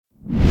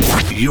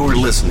You're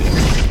listening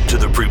to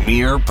the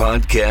Premier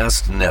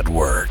Podcast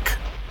Network.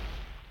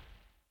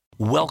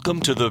 Welcome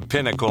to the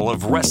pinnacle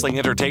of wrestling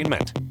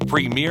entertainment,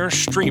 Premier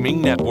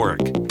Streaming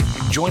Network.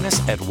 Join us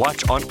at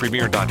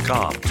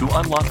watchonpremier.com to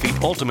unlock the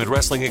ultimate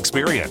wrestling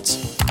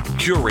experience.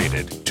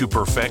 Curated to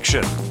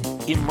perfection.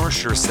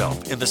 Immerse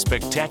yourself in the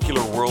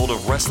spectacular world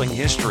of wrestling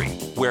history,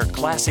 where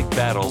classic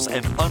battles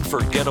and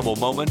unforgettable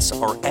moments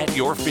are at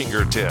your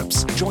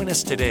fingertips. Join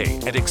us today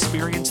and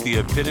experience the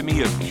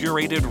epitome of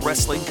curated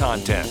wrestling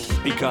content.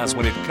 Because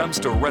when it comes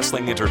to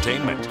wrestling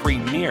entertainment,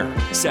 Premier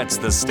sets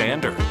the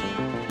standard.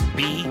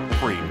 Be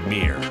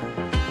Premier.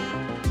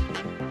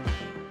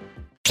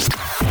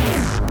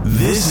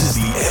 This is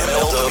the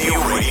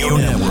MLW Radio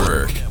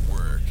Network.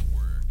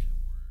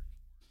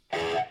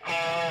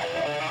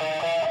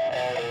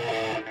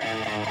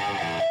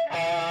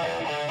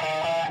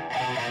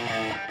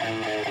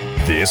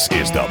 This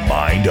is the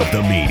Mind of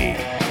the Meanie.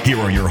 Here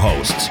are your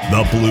hosts,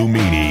 the Blue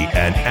Meanie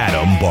and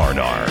Adam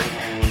Barnard.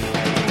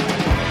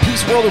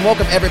 Peace, world, and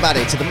welcome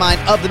everybody to the Mind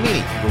of the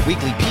Meanie, your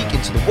weekly peek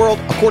into the world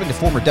according to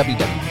former WWE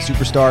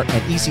superstar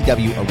and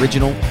ECW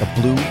original, the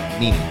Blue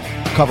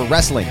Meanie. We cover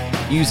wrestling,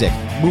 music,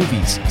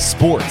 movies,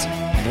 sports,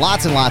 and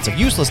lots of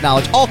useless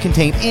knowledge, all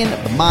contained in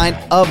the Mind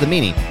of the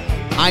Meanie.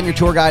 I'm your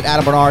tour guide,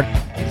 Adam Barnard,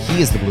 and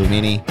he is the Blue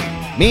Meanie.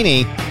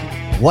 Meanie,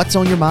 what's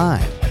on your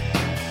mind?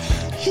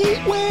 Heat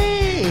wave!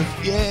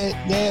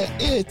 Yeah,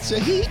 it's a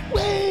heat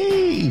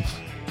wave!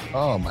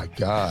 Oh my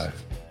God.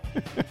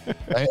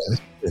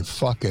 It's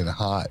fucking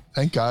hot.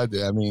 Thank God.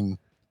 I mean,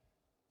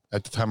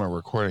 at the time of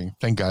recording,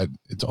 thank God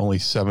it's only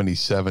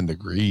 77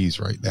 degrees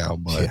right now,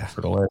 but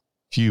for the last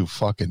few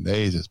fucking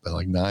days, it's been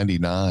like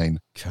 99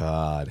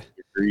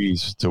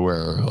 degrees to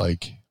where,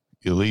 like,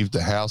 you leave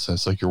the house and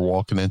it's like you're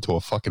walking into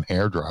a fucking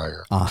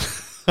hairdryer.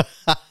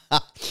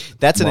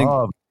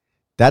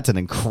 That's an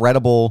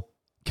incredible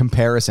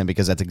comparison,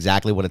 because that's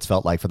exactly what it's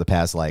felt like for the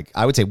past, like,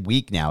 I would say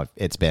week now.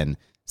 It's been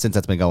since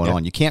that's been going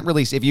on. You can't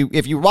really,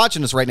 if you're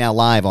watching us right now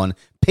live on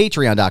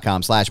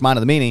patreon.com/Mind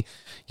of the Meanie,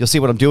 you'll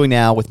see what I'm doing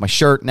now with my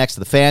shirt next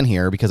to the fan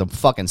here, because I'm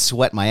fucking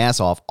sweating my ass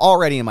off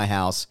already in my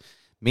house.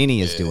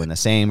 Meanie is doing the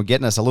same. We're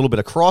getting us a little bit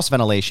of cross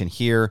ventilation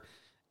here.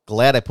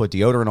 Glad I put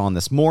deodorant on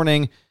this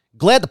morning.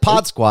 Glad the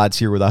Pod Squad's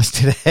here with us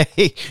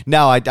today.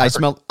 No, I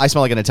smell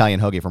like an Italian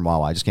hoagie from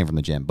Wawa. I just came from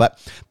the gym. But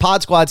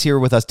Pod Squad's here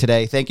with us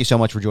today. Thank you so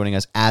much for joining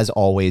us, as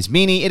always.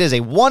 Meanie, it is a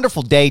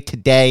wonderful day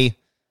today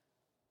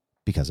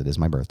because it is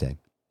my birthday.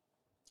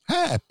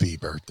 Happy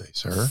birthday,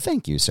 sir.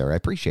 Thank you, sir. I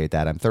appreciate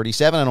that. I'm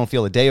 37. I don't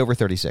feel a day over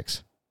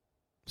 36.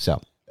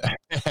 So.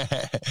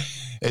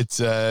 It's,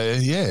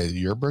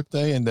 your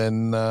birthday. And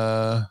then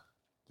the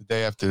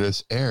day after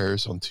this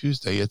airs on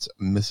Tuesday, it's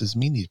Mrs.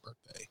 Meanie's birthday.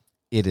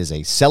 It is a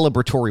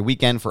celebratory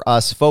weekend for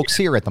us folks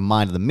here at the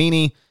Mind of the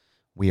Meanie.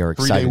 We are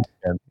excited.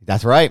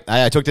 That's right.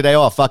 I took today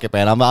off. Fuck it,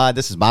 man.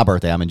 This is my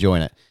birthday. I'm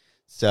enjoying it.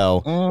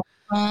 So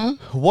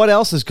what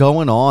else is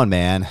going on,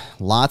 man?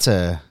 Lots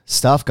of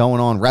stuff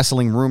going on.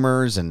 Wrestling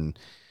rumors and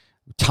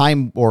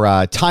Time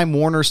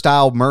Warner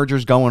style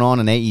mergers going on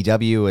in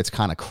AEW. It's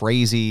kind of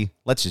crazy.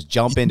 Let's just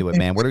jump into it,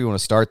 man. Where do we want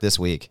to start this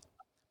week?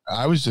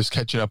 I was just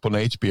catching up on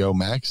the HBO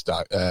Max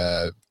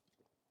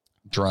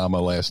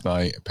drama last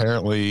night.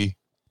 Apparently,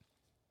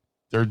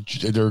 they're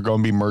going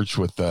to be merged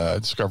with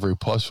Discovery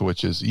Plus,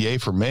 which is yay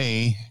for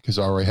me because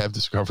I already have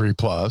Discovery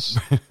Plus.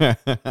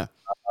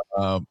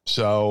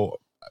 So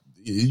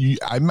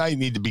I might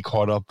need to be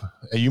caught up.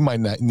 You might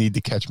not need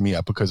to catch me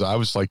up, because I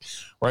was like,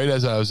 right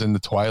as I was in the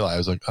twilight, I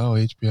was like, oh,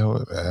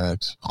 HBO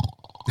Max.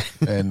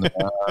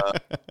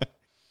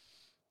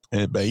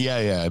 But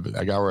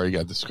I already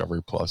got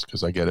Discovery Plus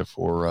because I get it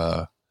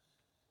for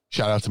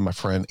shout out to my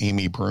friend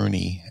Amy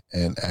Bruni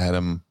and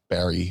Adam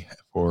Barry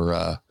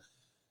for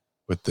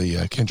with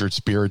the Kindred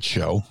Spirits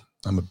show.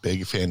 I'm a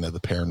big fan of the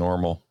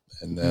paranormal,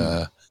 and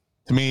to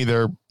me,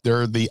 they're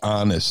the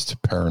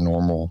honest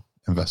paranormal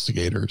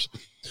investigators.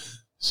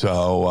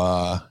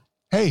 So,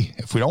 hey,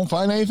 if we don't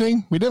find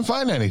anything, we didn't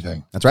find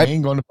anything. That's right. We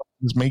ain't going to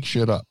just make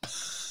shit up.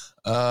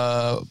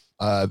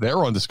 They're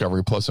on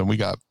Discovery Plus, and we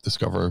got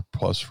Discovery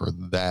Plus for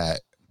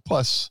that.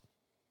 Plus,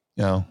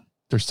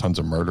 there's tons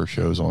of murder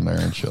shows on there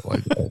and shit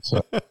like that.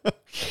 So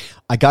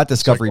I got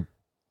Discovery.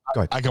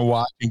 Go ahead. I can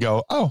watch and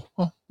go, oh,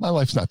 well, my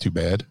life's not too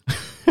bad.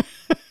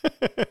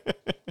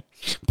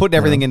 Putting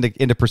everything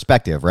into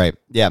perspective, right?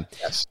 Yeah.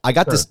 Yes, I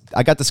got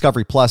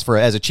Discovery Plus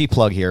as a cheap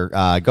plug here.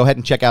 Go ahead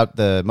and check out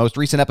the most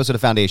recent episode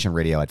of Foundation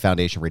Radio at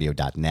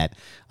foundationradio.net.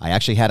 I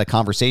actually had a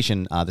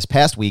conversation this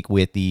past week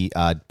with the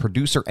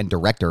producer and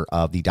director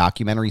of the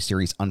documentary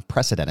series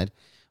Unprecedented,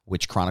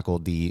 which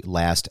chronicled the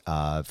last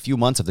few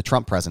months of the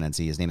Trump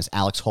presidency. His name is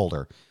Alex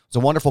Holder. It was a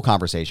wonderful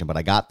conversation, but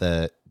I got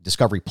the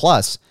Discovery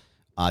Plus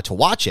to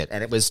watch it,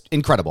 and it was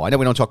incredible. I know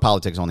we don't talk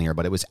politics on here,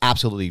 but it was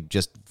absolutely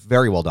just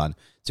very well done.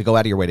 So go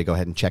out of your way to go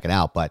ahead and check it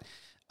out. But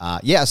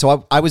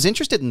so I was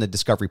interested in the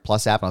Discovery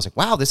Plus app, and I was like,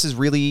 wow, this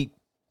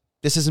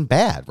isn't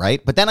bad,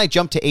 right? But then I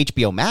jumped to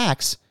HBO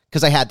Max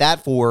because I had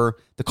that for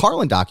the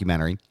Carlin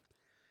documentary,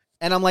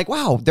 and I'm like,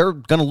 wow, they're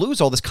going to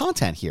lose all this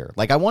content here.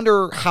 Like, I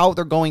wonder how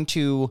they're going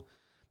to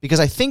because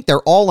I think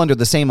they're all under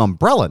the same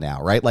umbrella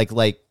now, right?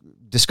 Like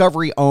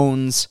Discovery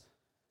owns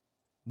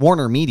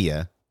Warner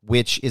Media,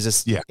 which is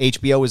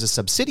HBO is a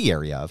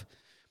subsidiary of,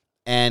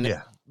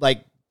 and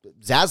like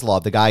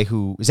Zaslav, the guy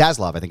who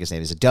Zaslav, I think his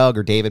name is Doug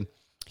or David.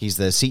 He's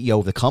the CEO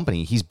of the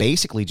company. He's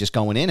basically just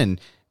going in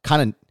and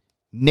kind of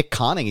Nick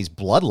Conning. He's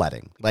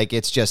bloodletting. Like,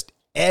 it's just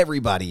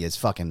everybody is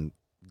fucking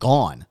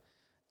gone,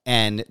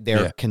 and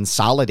they're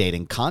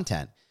consolidating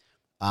content.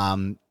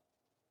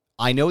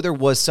 I know there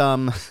was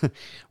some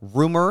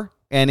rumor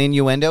and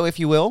innuendo, if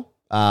you will,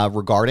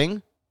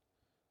 regarding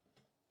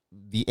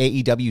the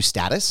AEW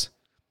status,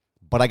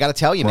 but I got to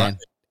tell you, man,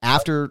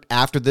 after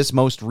this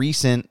most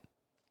recent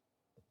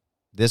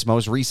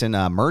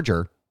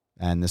merger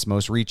and this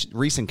most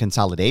recent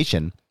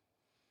consolidation,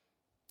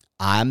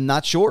 I'm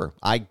not sure.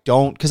 I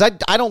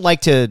don't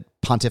like to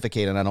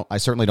pontificate, and I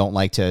certainly don't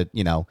like to,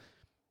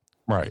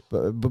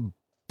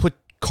 put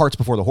carts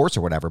before the horse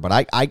or whatever.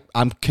 But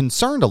I'm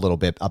concerned a little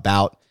bit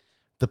about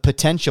the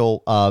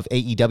potential of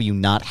AEW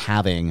not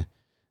having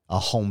a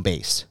home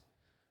base.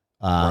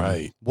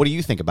 What do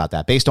you think about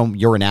that, based on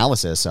your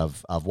analysis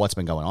of what's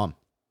been going on?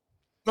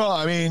 No,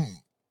 I mean,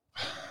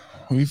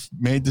 we've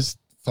made this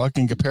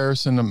fucking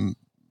comparison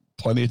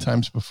plenty of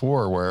times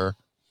before where,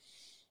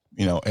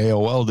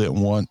 AOL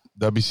didn't want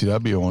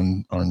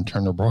WCW on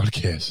Turner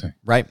Broadcasting.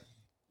 Right.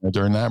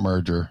 During that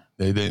merger,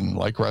 they didn't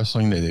like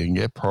wrestling. They didn't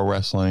get pro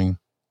wrestling.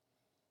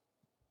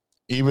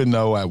 Even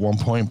though at one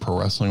point pro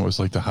wrestling was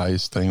like the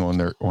highest thing on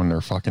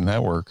their fucking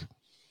network.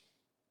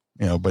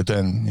 But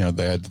then,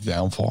 they had the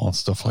downfall and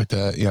stuff like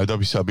that.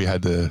 WCW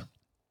had the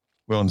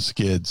wheel on the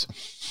skids.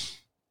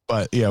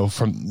 But,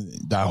 from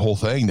that whole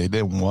thing, they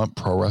didn't want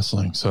pro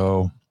wrestling.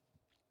 So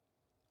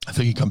I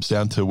think it comes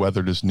down to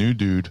whether this new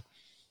dude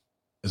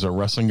is a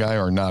wrestling guy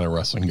or not a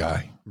wrestling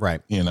guy.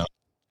 Right.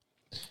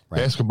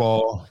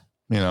 Basketball,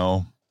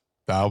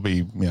 that'll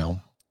be,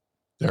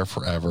 there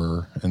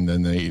forever. And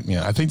then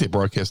I think they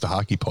broadcast the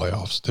hockey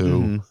playoffs too.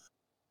 Mm-hmm.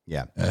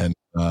 Yeah. And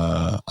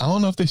I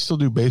don't know if they still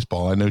do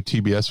baseball. I know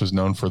TBS was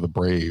known for the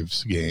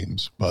Braves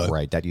games,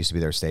 but that used to be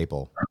their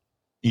staple.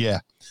 Yeah.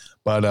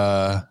 But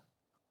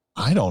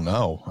I don't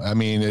know. I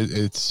mean,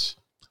 it's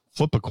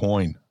flip a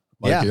coin.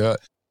 Like,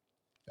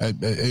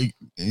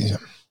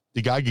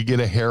 the guy could get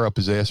a hair up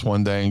his ass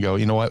one day and go,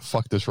 you know what?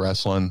 Fuck this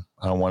wrestling.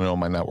 I don't want it on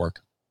my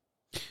network.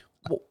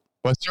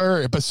 But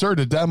sir,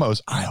 the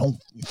demos, I don't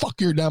fuck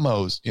your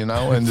demos, and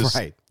just,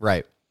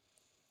 right.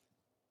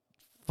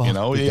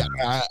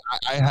 I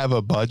have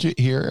a budget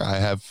here. I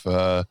have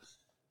to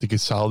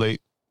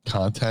consolidate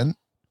content,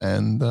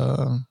 and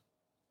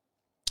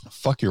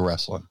fuck your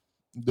wrestling,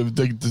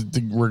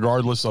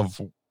 regardless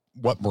of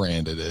what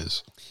brand it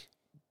is.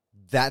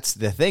 That's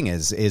the thing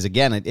is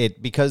again,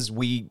 it because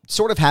we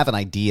sort of have an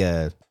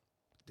idea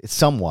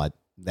somewhat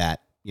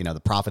that, the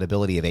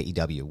profitability of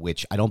AEW,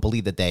 which I don't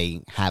believe that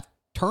they have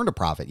turned a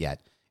profit yet,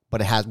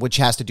 but which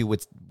has to do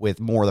with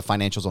more of the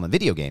financials on the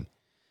video game,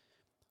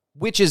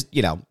 which is,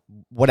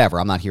 whatever.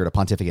 I'm not here to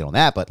pontificate on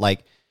that, but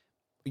like,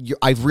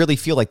 I really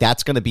feel like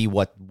that's going to be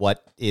what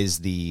is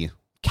the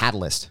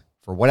catalyst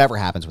for whatever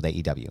happens with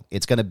AEW.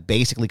 It's going to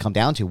basically come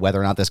down to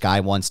whether or not this guy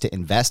wants to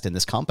invest in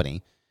this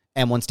company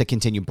and wants to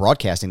continue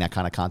broadcasting that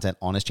kind of content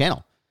on his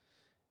channel.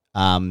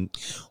 Well,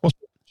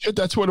 shit,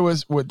 that's what it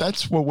was.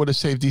 That's what would have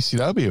saved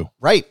ECW.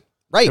 Right.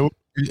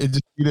 It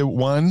just needed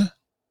one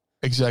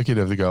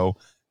executive to go,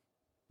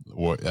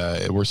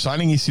 we're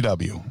signing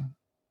ECW,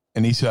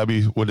 and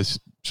ECW would have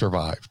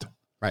survived.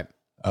 Right.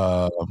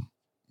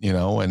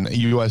 And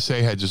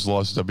USA had just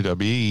lost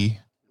WWE.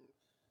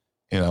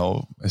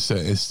 It's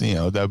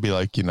that would be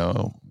like,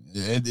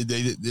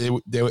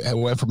 they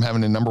went from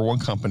having the number one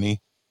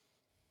company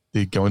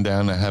to going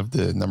down to have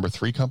the number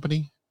three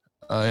company.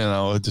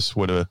 It just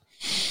would have,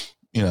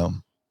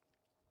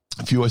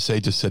 if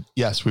USA just said,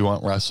 yes, we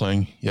want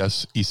wrestling.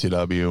 Yes,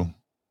 ECW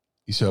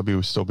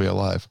would still be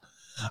alive.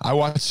 I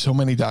watched so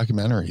many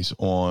documentaries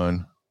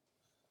on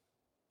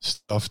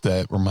stuff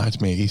that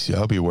reminds me of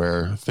ECW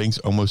where things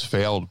almost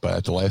failed, but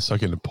at the last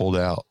second it pulled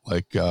out.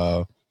 Like,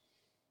 what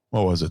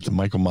was it? The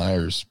Michael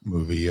Myers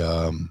movie,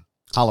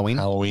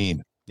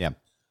 Halloween. Yeah.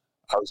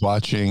 I was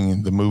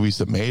watching the movies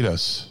that made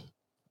us,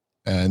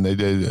 and they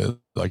did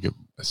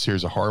a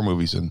series of horror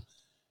movies, and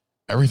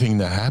everything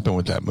that happened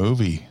with that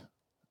movie,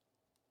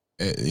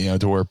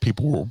 to where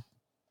people were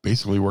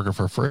basically working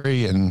for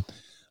free, and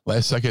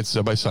last second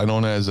somebody signed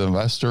on as an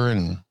investor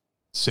and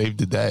saved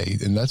the day,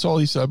 and that's all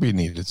ECW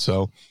needed.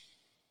 So,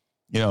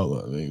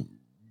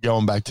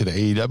 going back to the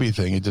AEW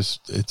thing,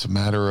 it's a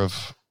matter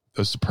of,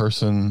 does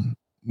the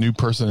new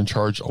person in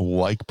charge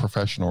like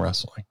professional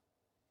wrestling?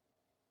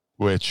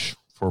 Which,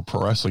 for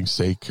pro wrestling's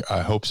sake,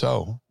 I hope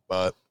so,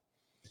 but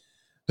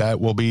that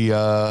will be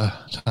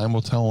time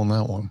will tell on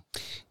that one.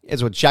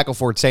 Is what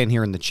Shackleford's saying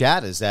here in the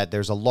chat is that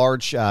there's a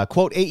large,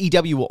 quote,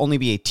 AEW will only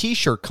be a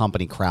T-shirt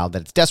company crowd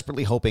that is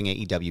desperately hoping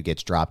AEW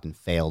gets dropped and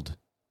fails,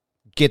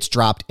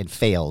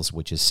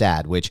 which is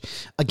sad, which,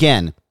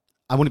 again,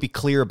 I want to be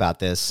clear about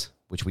this,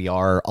 which we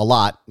are a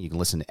lot. You can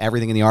listen to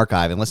everything in the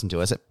archive and listen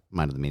to us at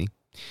Mind of the Meanie.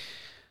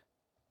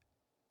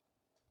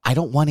 I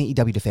don't want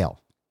AEW to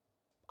fail.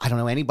 I don't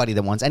know anybody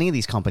that wants any of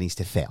these companies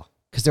to fail,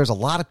 because there's a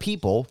lot of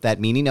people that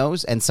Meanie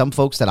knows and some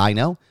folks that I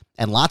know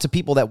and lots of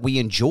people that we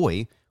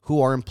enjoy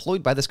who are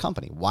employed by this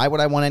company. Why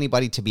would I want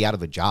anybody to be out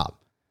of a job?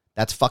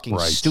 That's fucking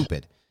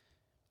stupid.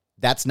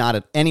 That's not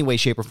in any way,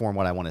 shape, or form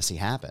what I want to see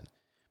happen.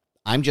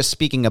 I'm just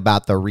speaking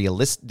about the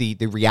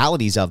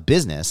realities of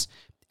business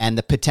and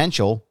the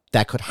potential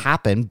that could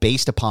happen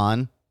based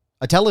upon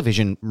a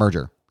television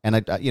merger and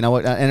an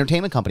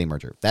entertainment company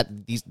merger. That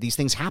these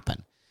things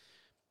happen.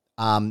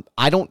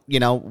 I don't,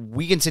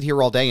 we can sit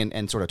here all day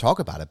and sort of talk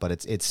about it, but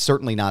it's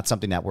certainly not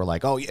something that we're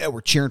like, oh yeah,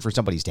 we're cheering for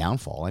somebody's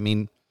downfall. I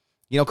mean,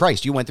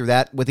 Christ, you went through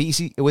that with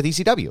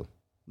ECW.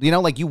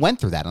 You went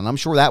through that, and I'm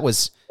sure that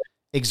was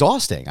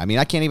exhausting. I mean,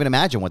 I can't even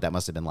imagine what that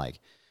must have been like.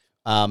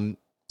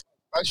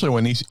 Especially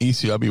when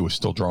ECW was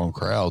still drawing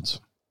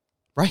crowds.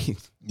 Right.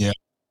 Yeah.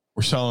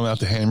 We're selling out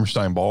the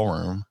Hammerstein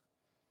Ballroom.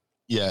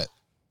 Yet,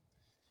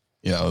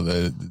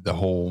 the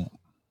whole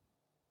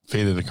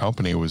fate of the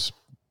company was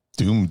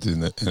doomed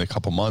in a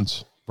couple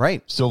months.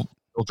 Right. Still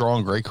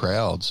drawing great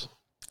crowds.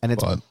 And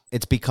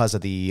it's because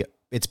of the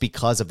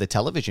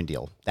television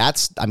deal.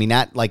 That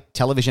like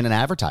television and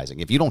advertising.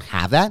 If you don't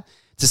have that,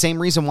 it's the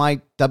same reason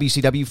why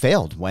WCW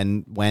failed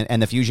when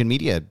the Fusion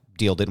Media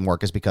deal didn't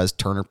work, is because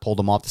Turner pulled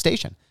them off the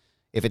station.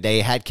 If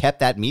they had kept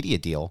that media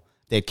deal,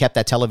 they had kept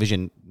that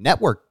television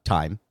network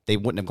time, they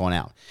wouldn't have gone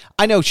out.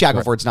 I know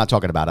Shackelford's not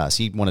talking about us.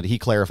 He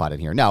clarified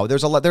it here. No,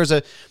 there's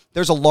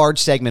a large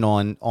segment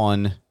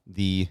on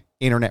the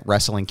internet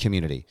wrestling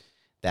community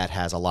that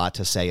has a lot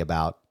to say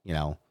about,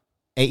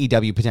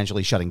 AEW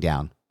potentially shutting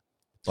down.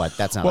 But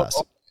that's not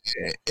us.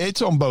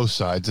 It's on both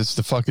sides. It's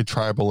the fucking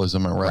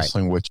tribalism in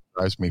wrestling, which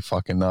drives me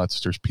fucking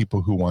nuts. There's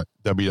people who want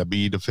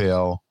WWE to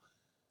fail,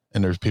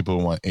 and there's people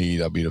who want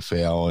AEW to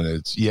fail, and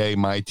it's yay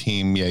my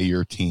team, yay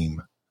your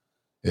team.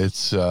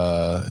 It's it's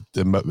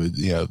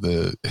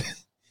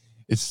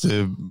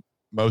the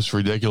most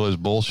ridiculous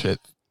bullshit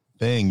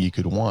thing you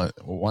could want.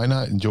 Why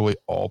not enjoy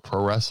all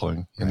pro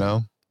wrestling? You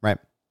know, right?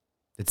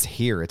 It's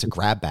here. It's a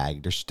grab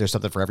bag. There's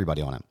something for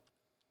everybody on it.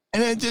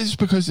 And just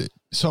because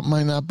something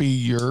might not be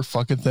your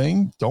fucking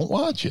thing, don't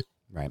watch it.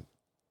 Right.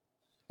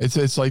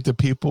 It's like the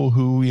people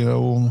who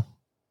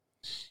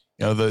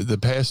the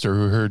pastor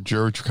who heard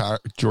George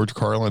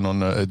Carlin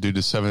do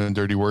the 7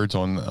 dirty words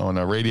on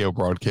a radio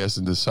broadcast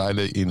and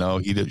decided he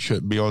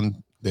shouldn't be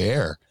on the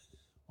air.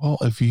 Well,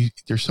 if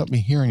there's something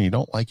here and you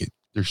don't like it,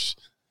 there's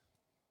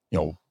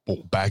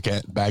back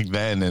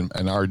then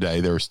in our day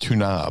there was 2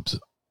 knobs,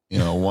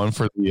 one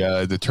for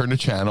the to turn the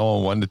channel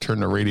and one to turn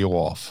the radio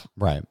off.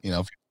 Right. If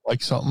you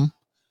like something,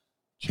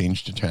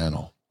 change the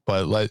channel,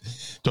 but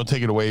don't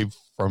take it away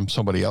from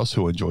somebody else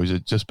who enjoys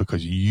it just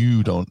because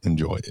you don't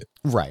enjoy it.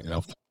 Right.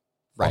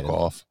 Fuck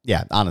off.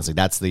 Yeah. Honestly,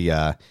 that's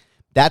the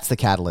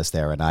catalyst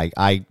there. And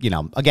I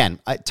again,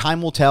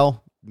 time will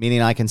tell. Meanie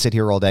and I can sit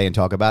here all day and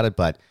talk about it,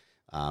 but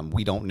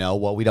we don't know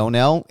what we don't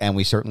know. And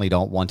we certainly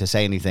don't want to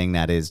say anything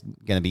that is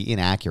going to be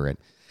inaccurate.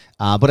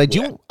 But I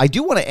do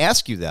want to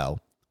ask you though,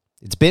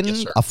 it's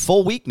been a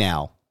full week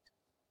now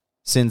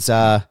since,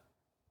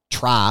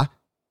 Tra,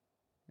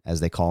 as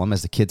they call him,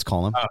 as the kids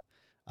call him,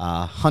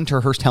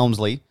 Hunter Hearst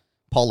Helmsley,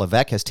 Paul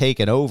Levesque has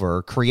taken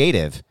over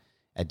creative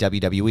at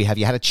WWE. Have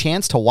you had a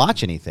chance to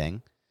watch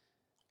anything?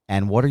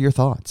 And what are your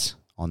thoughts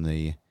on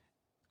the...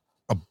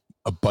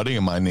 A buddy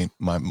of mine,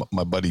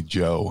 my buddy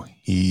Joe,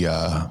 he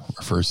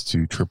refers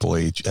to Triple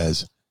H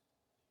as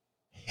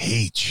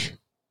H.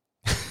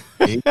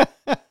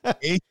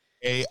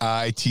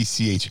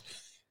 H-A-I-T-C-H.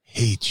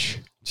 H.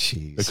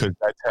 Jeez. Because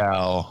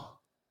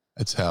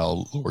that's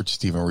how Lord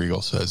Steven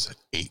Regal says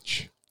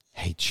H.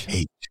 H.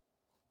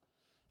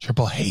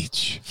 Triple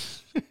H.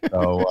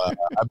 So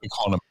I've been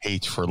calling him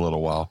H for a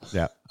little while.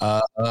 Yeah.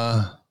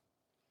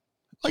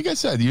 Like I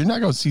said, you're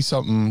not going to see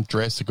something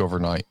drastic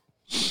overnight,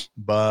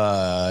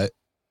 but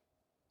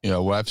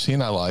what I've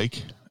seen, I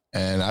like,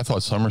 and I thought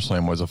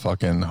SummerSlam was a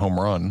fucking home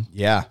run.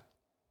 Yeah.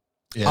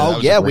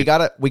 We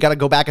gotta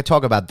go back and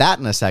talk about that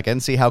in a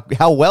second. See how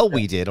well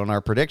we did on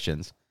our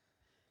predictions.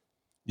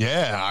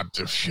 Yeah,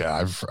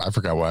 I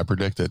forgot what I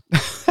predicted.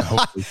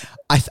 Hopefully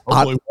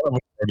one of us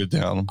wrote it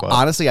down. But.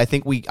 Honestly, I'm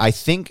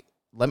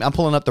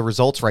pulling up the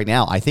results right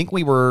now. I think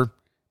we were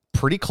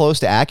pretty close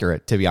to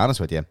accurate, to be honest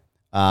with you.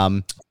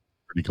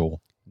 Pretty cool.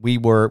 We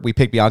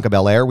picked Bianca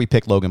Belair. We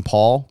picked Logan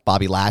Paul,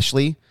 Bobby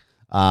Lashley.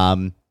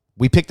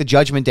 We picked the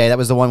Judgment Day. That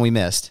was the one we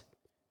missed.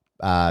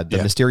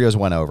 Mysterios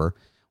went over.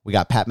 We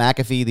got Pat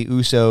McAfee, the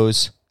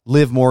Usos,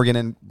 Liv Morgan,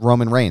 and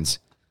Roman Reigns.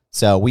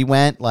 So we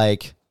went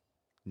like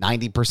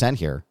 90%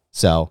 here.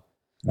 So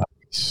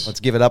let's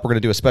give it up. We're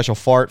going to do a special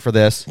fart for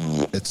this.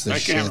 I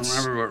can't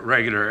remember what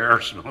regular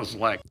air smells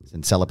like. It's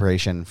in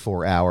celebration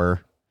for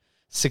our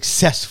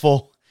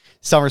successful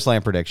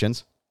SummerSlam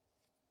predictions.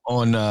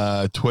 On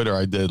Twitter,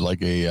 I did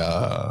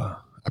I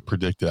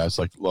predicted, I was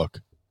like, look,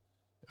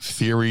 if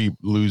Theory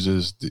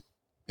loses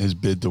his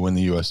bid to win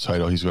the U.S.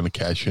 title, he's going to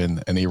cash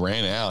in. And he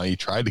ran out. He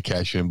tried to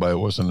cash in, but it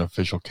wasn't an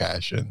official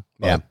cash in.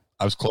 Yeah.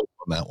 I was close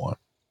on that one.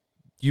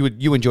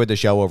 You enjoyed the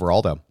show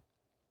overall, though.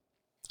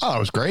 Oh, it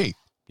was great.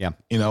 Yeah.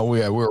 We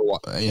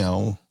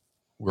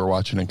were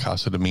watching in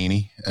Casa de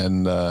Meanie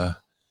and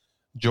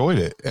enjoyed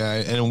it.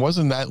 And it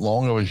wasn't that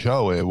long of a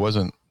show. It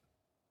wasn't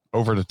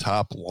over the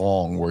top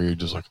long where you're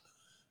just like,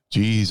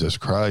 Jesus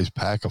Christ,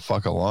 pack a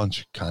fucking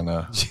lunch kind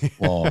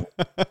of long.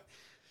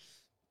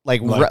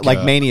 like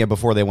Mania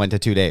before they went to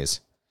 2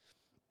 days.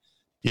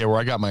 Yeah, where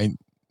I got my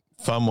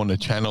thumb on the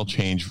channel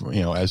change,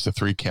 as the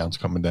 3 counts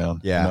coming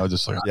down. Yeah.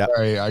 Just like, all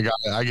right, I got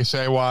it. I can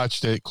say I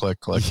watched it. Click,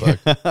 click, click.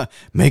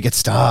 Make it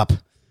stop.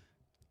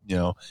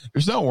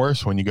 There's no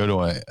worse when you go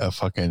to a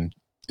fucking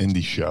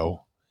indie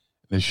show.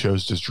 This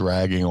show's just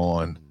dragging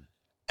on,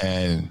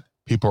 and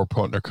people are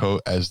putting their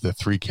coat as the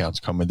 3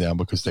 counts coming down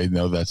because they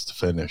know that's the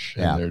finish.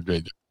 And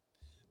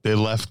they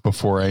left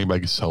before anybody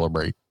could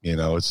celebrate.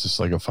 It's just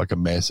like a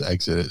fucking mass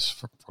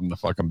exodus from the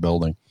fucking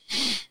building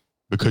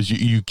because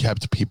you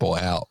kept people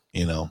out,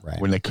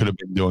 right. when they could have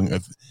been doing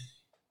it.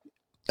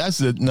 That's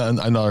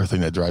another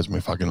thing that drives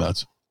me fucking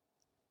nuts.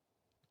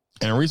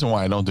 And the reason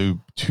why I don't do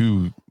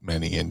too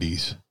many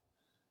indies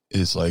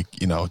is like,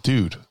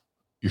 dude,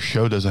 your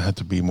show doesn't have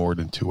to be more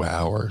than 2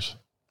 hours.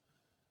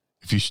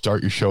 If you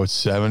start your show at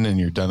 7 and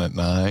you're done at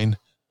 9,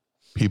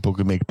 people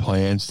can make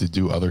plans to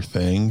do other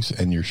things,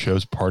 and your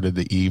show's part of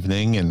the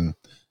evening. And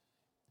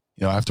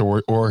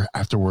afterwards,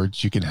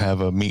 you can have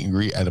a meet and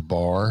greet at a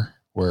bar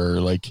where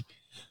like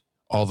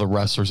all the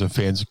wrestlers and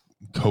fans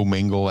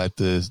commingle at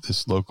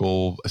this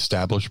local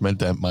establishment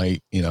that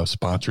might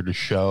sponsor the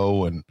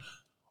show and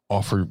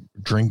offer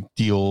drink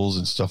deals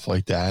and stuff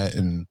like that.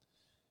 And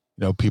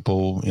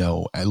people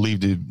I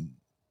leave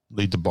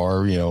the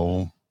bar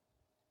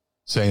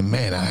saying,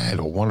 man, I had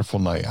a wonderful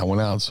night. I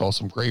went out and saw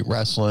some great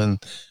wrestling,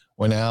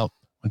 went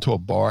to a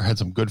bar, had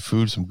some good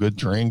food, some good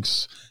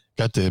drinks,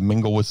 got to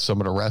mingle with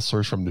some of the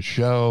wrestlers from the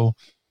show.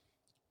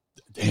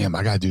 Damn,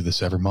 I got to do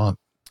this every month.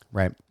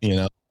 Right.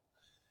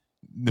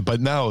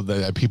 But now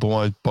that people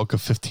want to book a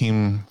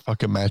 15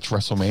 fucking match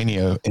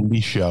WrestleMania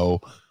indie show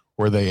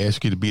where they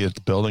ask you to be at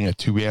the building at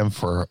 2 a.m.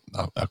 for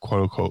a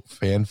quote unquote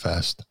fan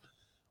fest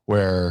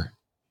where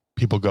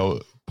people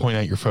go point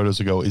out your photos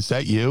and go, is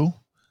that you?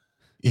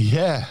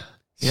 Yeah,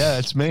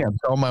 it's me. I'm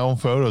showing my own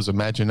photos.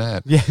 Imagine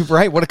that. Yeah,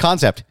 right. What a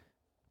concept.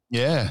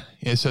 Yeah,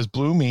 it says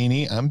Blue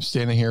Meanie. I'm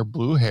standing here,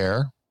 blue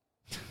hair,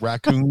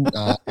 raccoon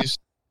eyes.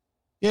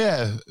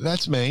 Yeah,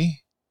 that's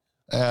me.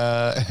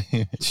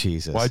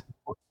 Jesus.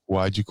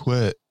 Why'd you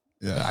quit?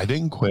 I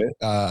didn't quit.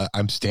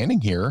 I'm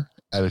standing here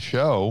at a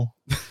show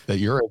that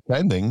you're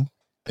attending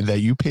and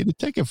that you paid a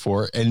ticket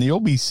for, and you'll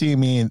be seeing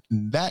me in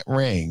that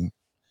ring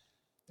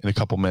in a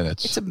couple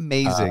minutes. It's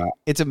amazing.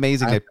 It's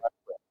amazing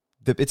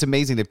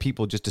that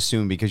people just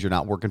assume because you're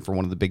not working for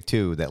one of the big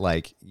two that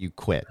like you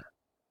quit.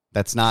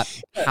 That's not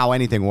how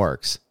anything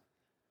works.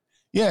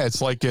 Yeah,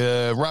 it's like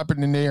Robert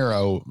De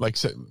Niro. Like,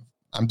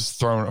 I'm just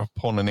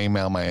pulling a name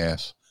out of my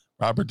ass.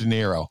 Robert De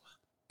Niro.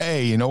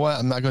 Hey, you know what?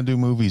 I'm not going to do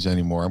movies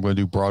anymore. I'm going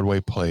to do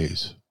Broadway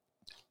plays.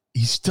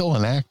 He's still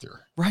an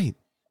actor. Right.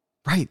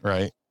 Why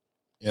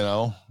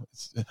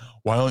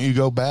don't you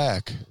go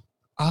back?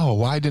 Oh,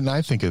 why didn't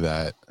I think of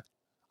that?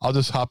 I'll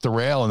just hop the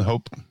rail and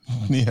hope.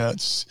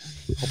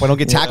 Hope I don't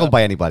get tackled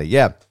by anybody.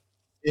 Yeah.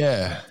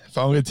 Yeah. If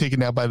I'm going to take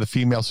it out by the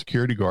female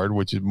security guard,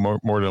 which is more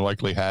than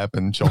likely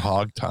happen, she'll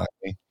hog tie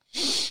me,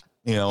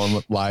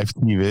 on live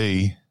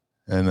TV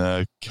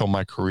and kill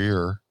my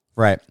career.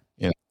 Right.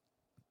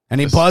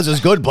 Any buzz is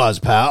good buzz,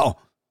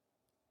 pal.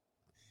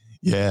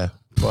 Yeah.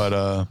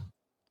 But,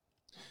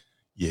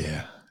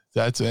 yeah.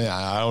 That's it.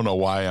 I don't know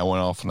why I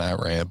went off on that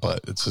rant,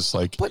 but it's just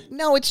like. But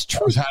no, it's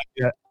true.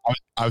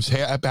 I was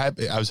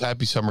happy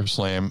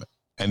SummerSlam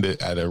ended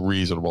at a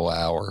reasonable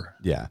hour.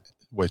 Yeah.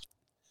 Which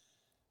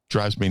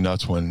drives me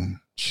nuts when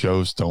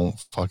shows don't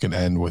fucking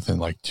end within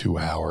like 2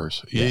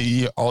 hours.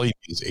 Yeah. All you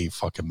need is 8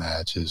 fucking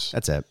matches.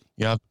 That's it.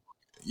 You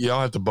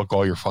don't have to book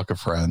all your fucking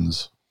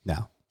friends.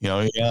 No. You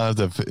don't have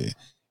to.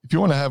 If you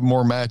want to have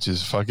more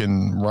matches,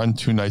 fucking run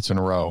 2 nights in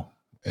a row.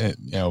 And,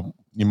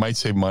 you might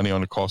save money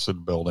on the cost of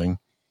the building.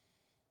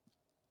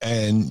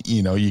 And,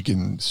 you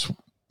can,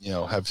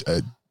 have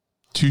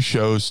 2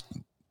 shows,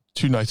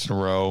 2 nights in a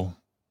row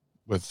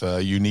with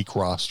unique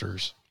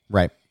rosters.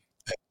 Right.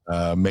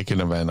 Make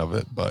an event of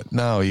it. But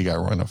no, you got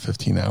to run a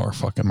 15-hour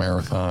fucking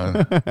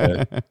marathon.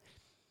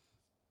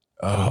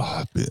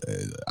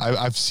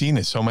 I've seen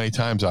it so many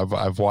times.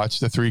 I've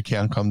watched the 3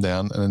 count come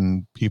down,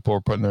 and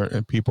people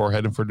are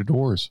heading for the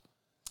doors.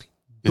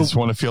 They just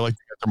want to feel like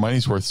they got their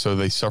money's worth, so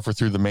they suffer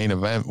through the main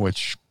event,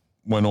 which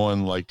went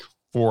on like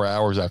 4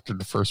 hours after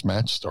the first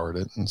match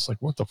started. And it's like,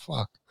 what the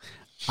fuck?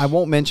 I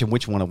won't mention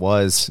which one it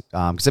was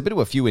because I've been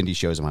to a few indie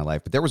shows in my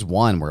life, but there was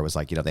one where it was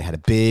like, they had a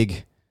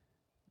big,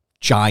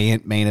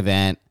 giant main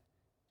event,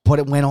 but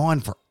it went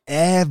on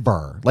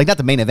forever. Like not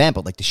the main event,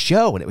 but like the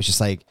show. And it was just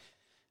like,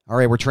 all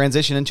right, we're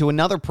transitioning to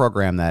another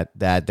program that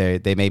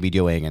they may be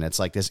doing. And it's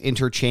like this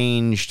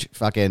interchanged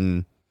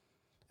fucking.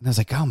 And I was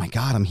like, oh my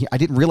God, I'm here. I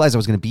didn't realize I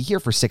was going to be here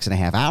for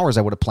 6.5 hours.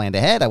 I would have planned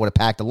ahead. I would have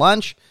packed a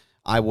lunch.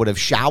 I would have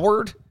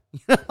showered.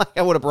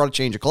 I would have brought a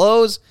change of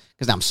clothes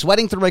because now I'm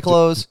sweating through my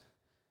clothes.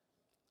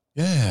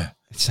 Yeah.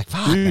 It's like,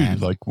 fuck, dude, man.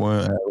 like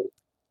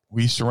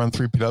we used to run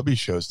 3PW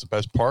shows. The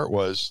best part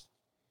was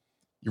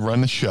you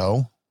run the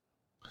show,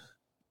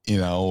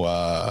 main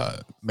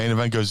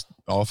event goes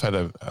off at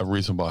a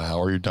reasonable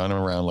hour. You're done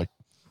around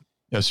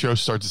show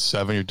starts at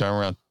 7. You're done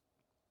around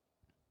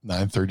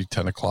 9:30,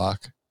 10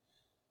 o'clock.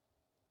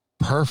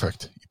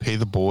 Perfect. You pay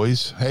the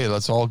boys. Hey,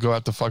 let's all go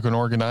out to fucking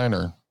Oregon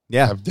Diner.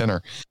 Yeah. Have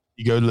dinner.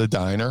 You go to the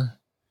diner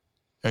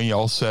and you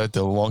all sit at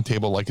the long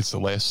table like it's the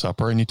Last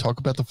Supper and you talk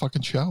about the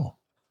fucking show.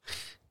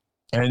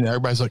 And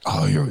everybody's like,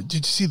 oh, did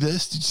you see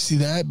this? Did you see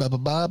that? Blah, blah,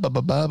 blah, blah,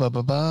 blah, blah, blah,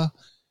 blah, blah.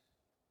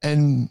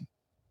 And,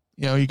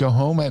 you go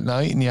home at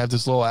night and you have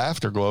this little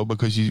afterglow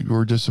because you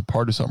were just a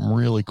part of something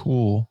really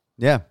cool.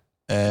 Yeah.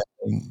 And,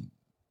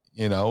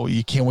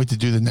 you can't wait to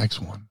do the next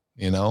one,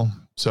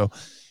 So,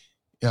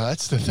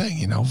 that's the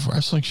thing,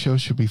 wrestling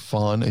shows should be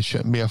fun. It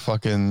shouldn't be a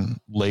fucking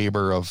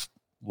labor of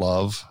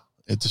love.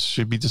 It just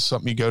should be just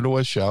something you go to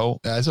a show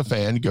as a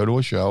fan, you go to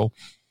a show.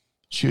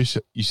 You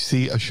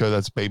see a show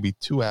that's maybe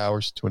 2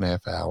 hours,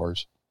 2.5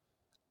 hours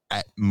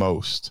at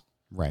most.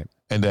 Right.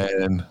 And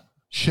then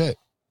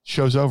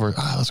show's over.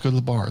 Let's go to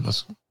the bar.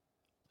 Let's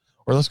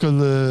go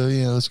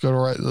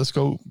to let's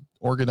go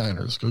Oregon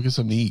Diner. Let's go get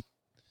something to eat.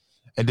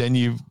 And then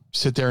you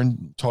sit there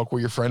and talk with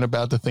your friend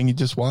about the thing you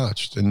just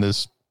watched. And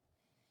this,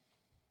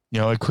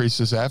 it creates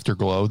this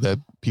afterglow that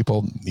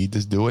people need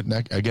to do it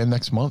again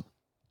next month,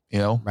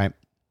 Right.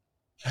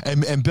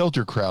 And build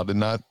your crowd and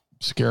not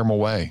scare them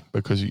away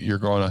because you're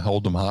going to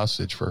hold them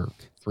hostage for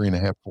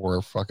 3.5,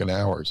 4 fucking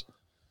hours.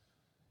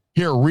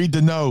 Here, read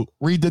the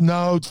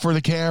note for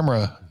the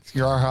camera.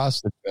 You're our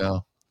hostage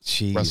now.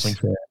 Jeez. Wrestling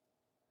fan.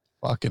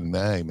 Fucking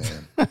nay,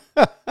 man.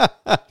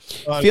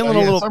 Feeling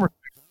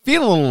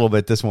a little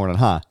bit this morning,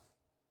 huh?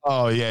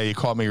 Oh yeah, you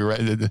caught me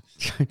red.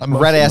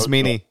 Red ass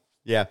meanie.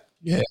 Yeah.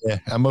 Yeah.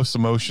 I'm most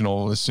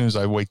emotional as soon as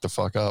I wake the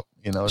fuck up.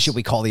 Should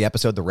we call the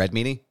episode the Red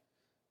Meanie?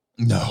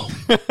 No.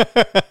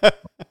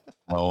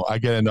 No, I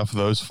get enough of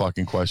those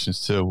fucking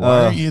questions too.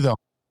 Why aren't you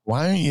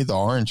the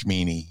orange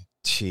meanie?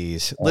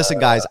 Jeez. Listen,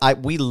 guys,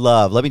 we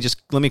love, let me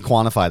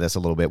quantify this a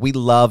little bit. We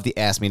love the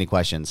Ask Meanie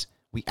questions.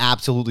 We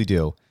absolutely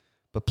do.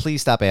 But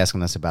please stop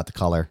asking us about the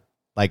color.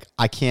 Like,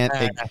 I can't,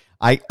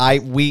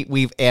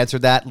 we've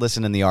answered that,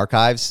 listen in the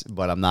archives,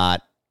 but I'm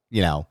not,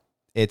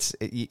 it's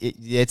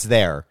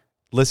there.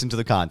 Listen to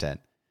the content.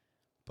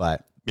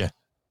 But yeah.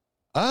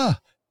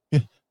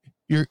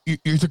 You're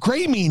the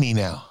gray meanie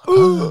now.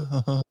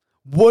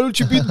 Why don't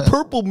you be the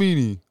purple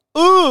meanie?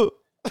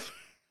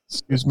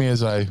 Excuse me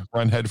as I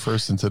run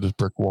headfirst into this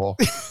brick wall.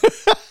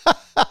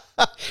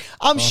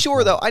 I'm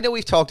sure, though. I know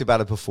we've talked about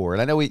it before,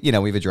 and I know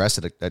we've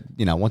addressed it,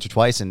 once or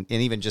twice, and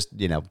even just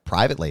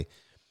privately.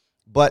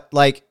 But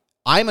like,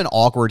 I'm an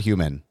awkward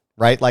human,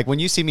 right? Like when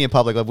you see me in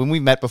public, like when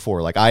we met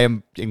before, like I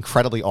am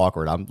incredibly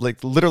awkward. I'm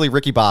like literally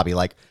Ricky Bobby.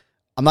 Like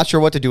I'm not sure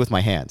what to do with my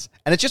hands,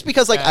 and it's just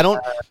because like I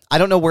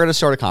don't know where to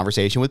start a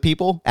conversation with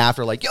people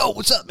after like, yo,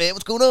 what's up, man?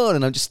 What's going on?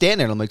 And I'm just standing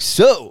there, and I'm like,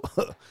 so.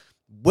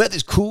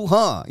 Weather's cool,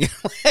 huh?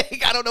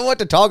 Like, I don't know what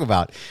to talk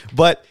about,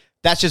 but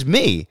that's just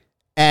me.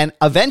 And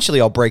eventually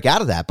I'll break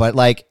out of that. But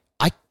like,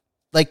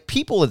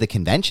 people at the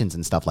conventions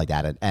and stuff like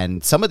that.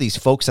 And some of these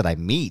folks that I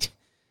meet,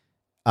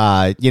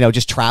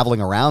 just traveling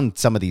around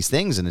some of these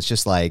things. And it's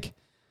just like,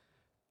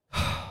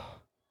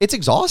 it's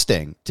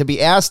exhausting to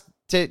be asked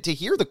to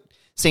hear the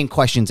same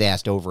questions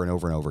asked over and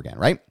over and over again.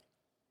 Right.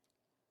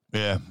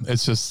 Yeah.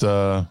 It's just,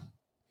 I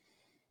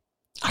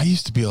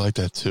used to be like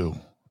that too.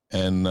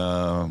 And,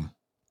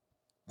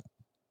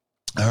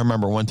 I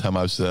remember one time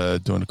I was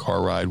doing a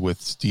car ride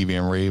with Stevie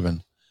and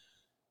Raven.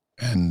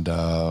 And,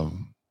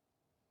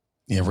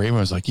 Raven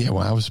was like, yeah,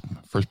 when I was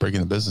first breaking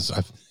the business,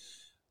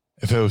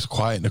 if it was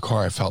quiet in the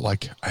car, I felt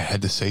like I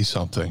had to say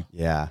something.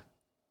 Yeah.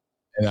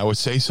 And I would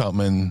say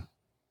something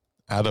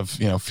out of,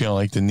 feeling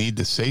like the need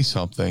to say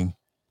something.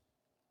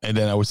 And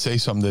then I would say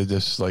something that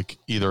just like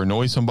either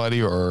annoy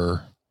somebody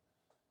or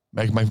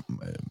make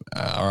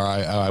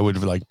I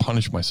would like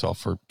punish myself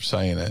for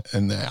saying it.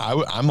 And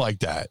I'm like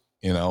that,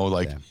 yeah.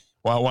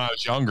 When I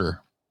was younger,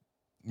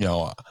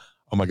 oh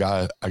my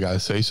God, I got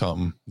to say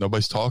something.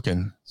 Nobody's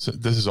talking. So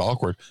this is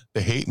awkward.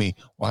 They hate me.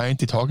 Why ain't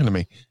they talking to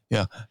me?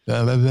 Yeah.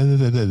 Blah, blah, blah,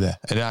 blah, blah, blah.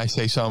 And then I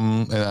say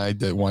something and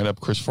I wind up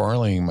Chris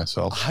Farleying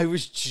myself. I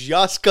was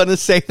just going to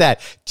say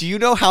that. Do you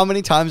know how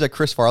many times I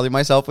Chris Farley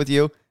myself with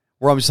you?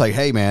 Where I'm just like,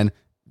 hey man,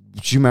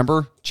 do you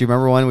remember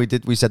when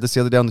we said this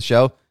the other day on the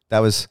show? That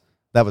was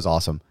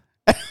awesome.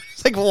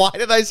 It's like, why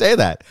did I say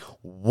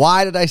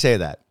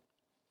that?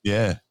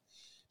 Yeah.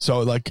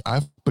 So like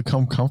I've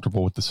become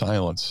comfortable with the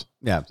silence.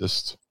 Yeah.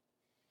 Just,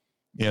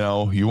 you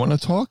want to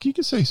talk, you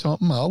can say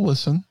something. I'll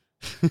listen.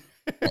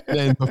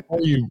 And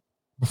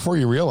before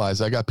you realize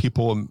I got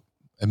people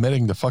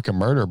admitting to fucking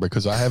murder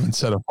because I haven't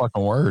said a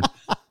fucking word.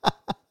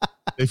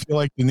 They feel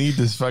like they need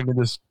this fucking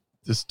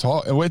just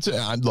talk.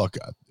 And look,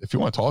 if you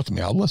want to talk to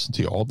me, I'll listen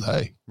to you all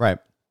day. Right.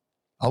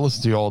 I'll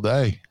listen to you all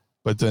day.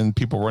 But then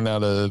people run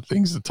out of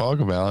things to talk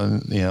about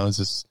and it's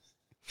just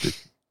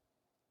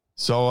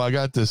so I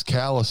got this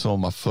callus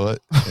on my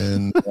foot,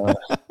 and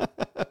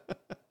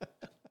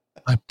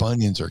My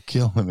bunions are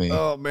killing me.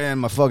 Oh man,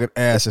 my fucking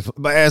ass,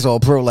 my asshole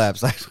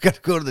prolapsed. I got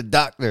to go to the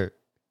doctor.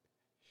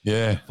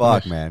 Yeah.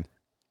 Fuck, man.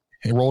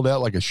 It rolled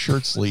out like a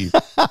shirt sleeve.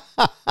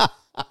 I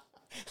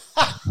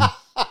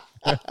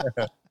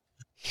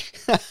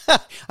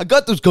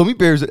got those gummy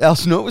bears that Al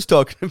Snow was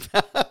talking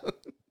about.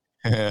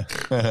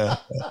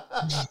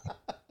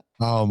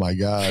 Oh my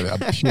God.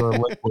 I'm pure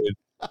liquid.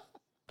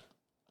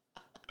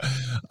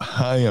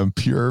 I am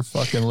pure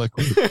fucking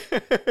liquid.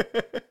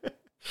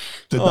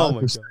 The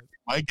doctor said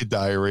I might get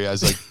diarrhea. I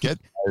was like, get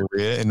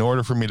diarrhea. In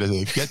order for me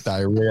to get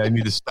diarrhea, I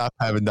need to stop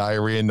having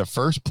diarrhea in the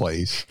first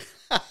place.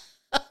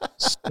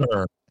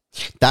 Sir.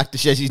 Doctor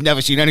says he's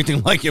never seen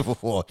anything like it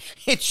before.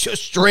 It's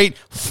just straight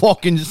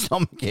fucking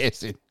stomach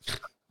acid.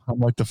 I'm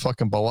like the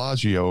fucking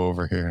Bellagio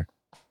over here.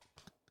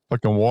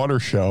 Fucking water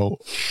show.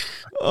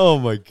 Oh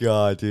my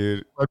God,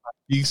 dude.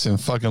 Geeks and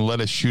fucking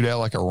let us shoot out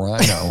like a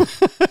rhino.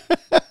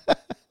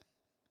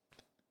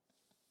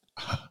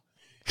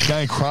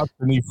 Guy in crops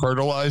that need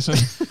fertilizing.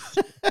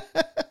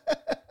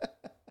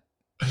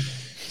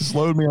 Just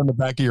load me on the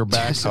back of your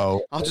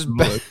backhoe.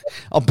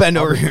 I'll bend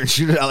over here and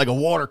shoot it out like a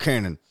water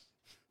cannon.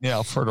 Yeah,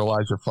 I'll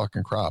fertilize your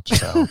fucking crops,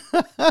 pal.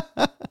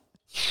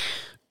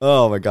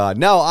 Oh my God.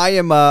 No, I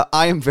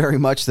am very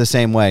much the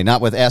same way. Not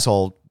with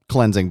asshole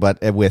cleansing,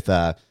 but with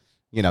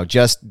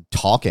just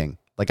talking.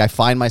 Like I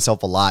find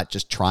myself a lot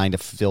just trying to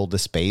fill the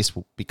space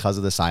because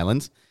of the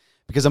silence.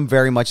 Because I'm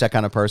very much that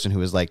kind of person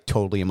who is like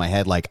totally in my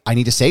head, like I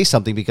need to say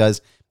something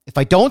because if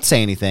I don't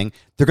say anything,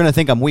 they're going to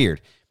think I'm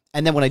weird.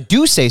 And then when I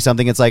do say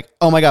something, it's like,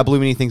 oh my God, Blue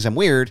Meanie thinks I'm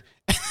weird.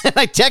 And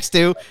I text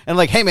you and I'm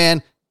like, hey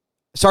man,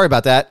 sorry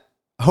about that.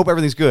 I hope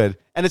everything's good.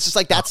 And it's just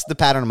like, that's the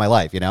pattern of my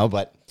life,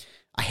 but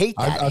I hate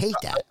that. I hate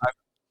that.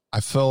 I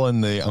fell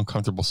in the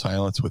uncomfortable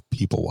silence with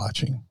people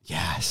watching.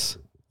 Yes.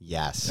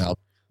 Out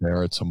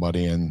there at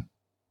somebody and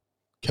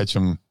catch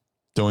them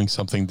doing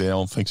something they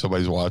don't think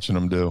somebody's watching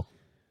them do.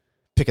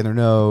 Picking their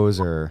nose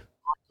or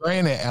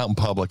granted, out in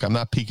public. I'm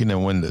not peeking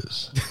in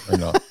windows.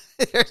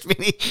 There's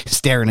me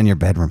staring in your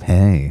bedroom.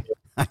 Hey,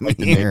 I'm like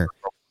here.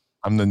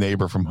 I'm the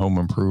neighbor from Home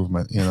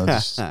Improvement.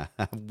 Just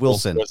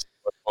Wilson.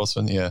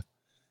 Yeah.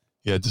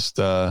 Just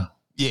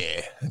yeah.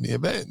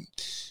 But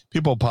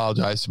people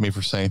apologize to me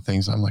for saying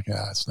things. I'm like,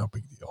 it's no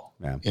big deal.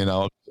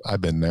 Yeah.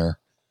 I've been there.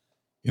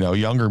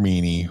 Younger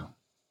Meanie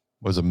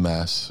was a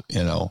mess.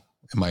 In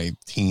my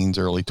teens,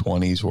 early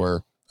 20s,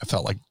 where I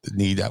felt like the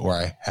need where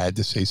I had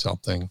to say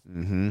something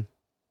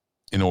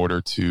in order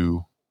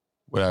to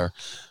whatever.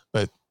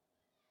 But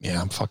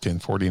yeah, I'm fucking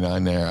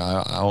 49 there.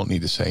 I don't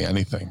need to say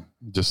anything.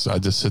 I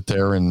just sit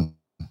there and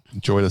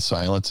enjoy the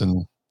silence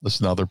and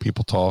listen to other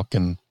people talk.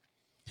 And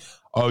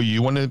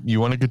you want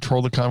to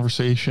control the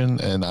conversation,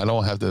 and I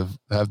don't have to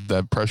have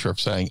that pressure of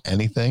saying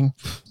anything.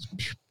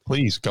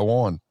 Please go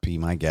on. Be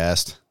my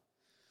guest.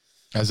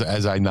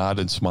 As I nod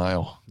and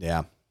smile.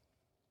 Yeah.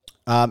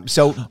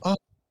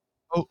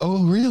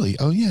 Oh, really?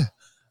 Oh, yeah.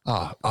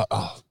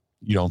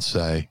 You don't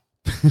say.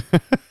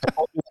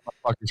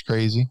 Fucker's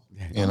crazy.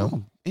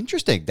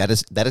 Interesting. That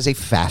is a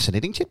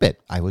fascinating tidbit.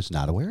 I was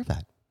not aware of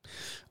that.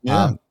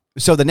 Yeah.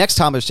 So the next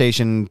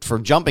conversation for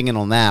jumping in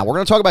on that, we're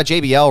going to talk about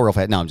JBL real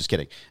fast. No, I'm just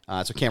kidding.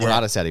 So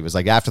Camerata said, he was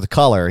like, after the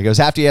color, he goes,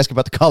 after you ask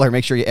about the color,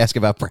 make sure you ask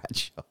about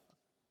Bradshaw.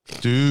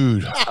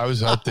 Dude, I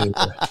was at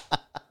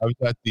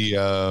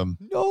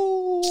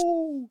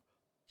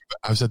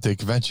the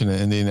convention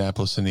in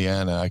Indianapolis,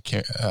 Indiana. I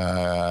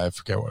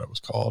forget what it was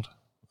called.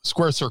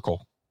 Square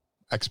Circle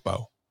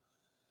Expo.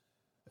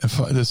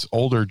 And this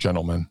older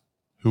gentleman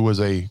who was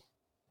a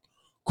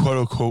quote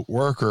unquote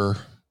worker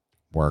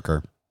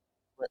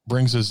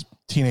brings his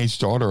teenage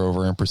daughter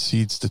over and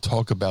proceeds to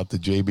talk about the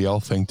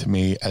JBL thing to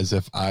me as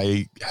if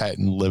I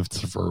hadn't lived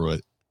through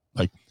it.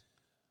 Like,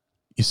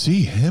 you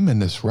see him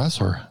and this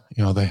wrestler,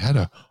 they had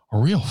a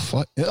real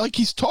fight. Like,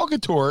 he's talking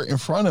to her in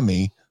front of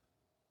me.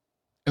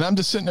 And I'm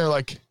just sitting there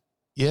like,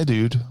 yeah,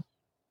 dude.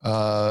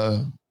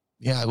 Yeah,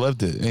 I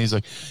lived it. And he's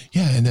like,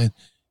 yeah. And then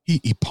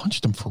he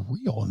punched him for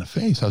real in the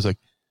face. I was like,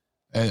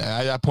 and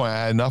at that point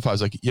I had enough. I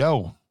was like,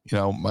 yo,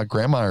 my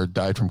grandmother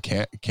died from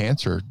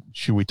cancer.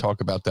 Should we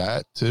talk about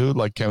that too?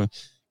 Like, can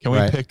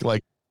we pick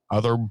like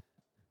other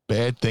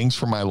bad things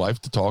from my life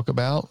to talk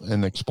about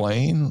and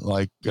explain?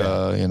 Like,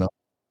 And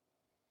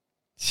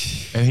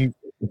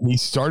he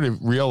started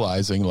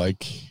realizing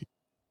like,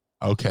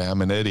 okay,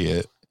 I'm an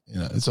idiot.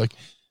 It's like,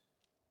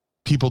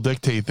 people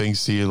dictate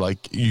things to you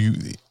like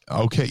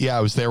okay, yeah,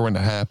 I was there when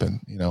it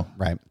happened,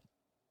 Right.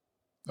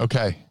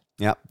 Okay.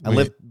 Yeah. I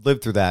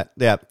lived through that.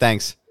 Yeah.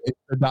 Thanks.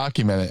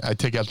 Document it. I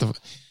take out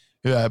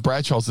the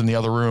Bradshaw's in the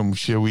other room.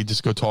 Should we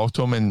just go talk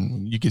to him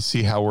and you can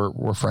see how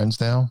we're friends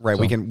now? Right.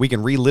 So. We can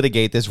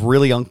relitigate this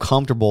really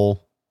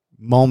uncomfortable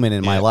moment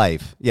in my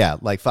life. Yeah.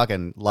 Like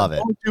fucking love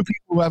it. Only two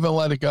people who haven't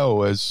let it go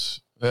we're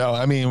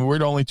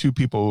the only two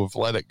people who've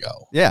let it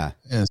go. Yeah.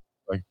 And it's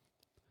like,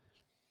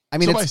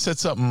 somebody said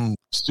something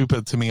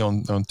stupid to me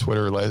on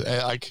Twitter. Like,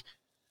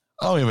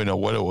 I don't even know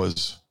what it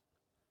was.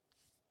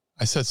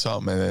 I said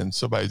something and then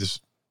somebody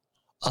just,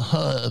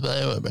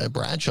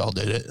 Bradshaw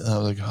did it. And I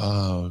was like,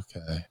 oh,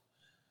 okay.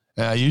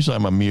 Usually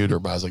I'm a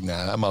muter, but I was like,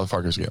 nah, that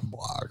motherfucker's getting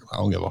blocked. I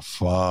don't give a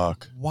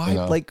fuck. Why? You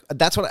know? Like,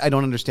 that's what I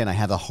don't understand. I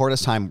have the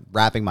hardest time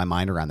wrapping my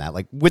mind around that.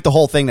 Like, with the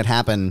whole thing that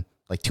happened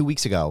like 2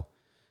 weeks ago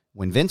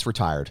when Vince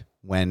retired,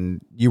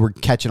 when you were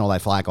catching all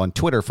that flack on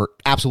Twitter for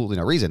absolutely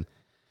no reason.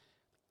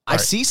 I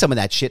see some of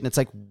that shit, and it's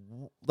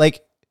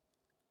like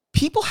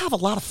people have a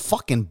lot of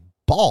fucking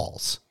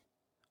balls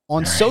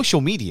on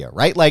social media,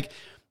 right? Like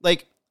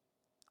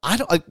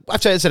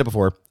I've said it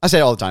before. I say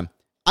it all the time.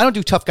 I don't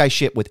do tough guy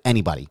shit with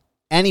anybody,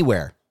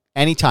 anywhere,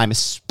 anytime,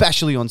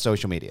 especially on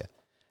social media.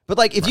 But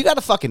like, if you got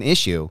a fucking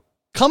issue,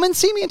 come and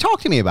see me and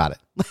talk to me about it.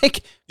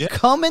 Like,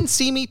 come and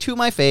see me to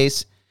my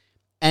face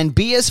and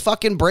be as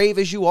fucking brave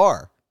as you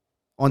are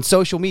on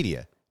social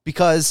media,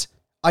 because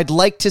I'd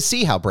like to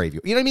see how brave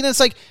you. You know what I mean? It's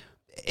like,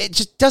 it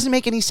just doesn't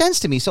make any sense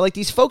to me. So like,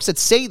 these folks that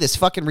say this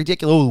fucking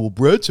ridiculous, oh, well,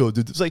 Bradshaw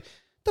did this, like,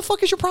 the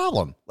fuck is your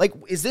problem? Like,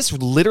 is this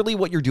literally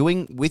what you're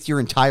doing with your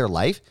entire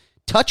life?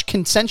 Touch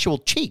consensual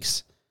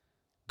cheeks.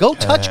 Go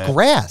touch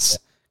grass.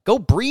 Go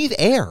breathe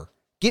air.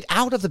 Get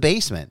out of the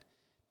basement.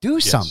 Do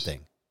something.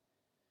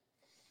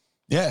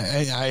 Yeah,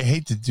 I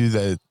hate to do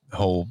that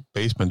whole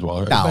basement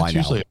dweller. No, I know.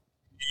 Usually,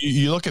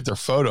 you look at their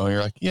photo and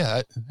you're like,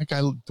 yeah, that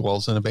guy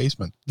dwells in a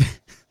basement.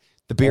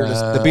 The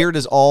beard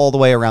is all the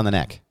way around the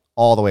neck.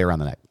 All the way around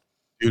the neck.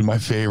 Dude, my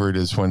favorite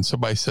is when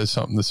somebody says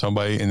something to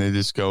somebody and they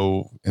just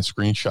go and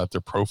screenshot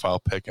their profile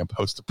pic and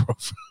post the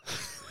profile.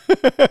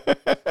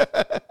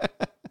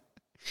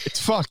 It's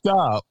fucked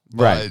up,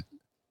 right? But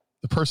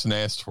the person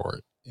asked for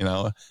it, you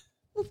know.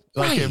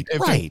 Like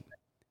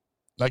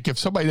if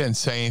somebody didn't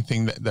say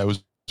anything that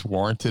was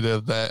warranted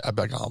of that, I'd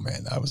be like, oh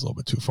man, that was a little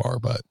bit too far.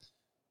 But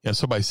you know,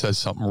 somebody says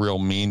something real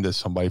mean to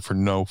somebody for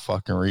no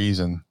fucking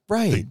reason,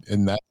 right?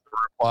 And that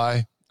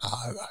reply,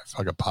 I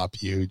fucking pop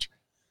huge.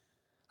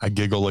 I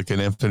giggle like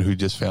an infant who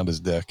just found his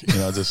dick. You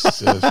know,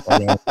 just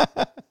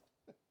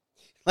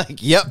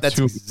like, yep, that's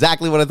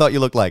exactly what I thought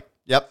you looked like.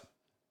 Yep.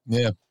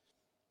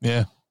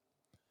 Yeah.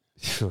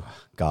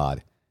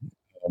 God.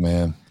 Oh,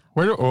 man.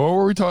 What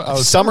were we talking?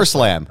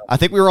 SummerSlam. I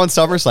think we were on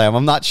SummerSlam.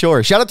 I'm not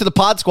sure. Shout out to the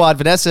Pod Squad.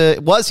 Vanessa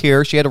was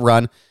here. She had to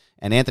run.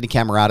 And Anthony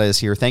Camerata is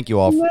here. Thank you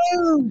all,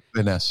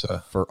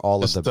 Vanessa, for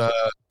all of the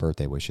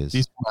birthday wishes.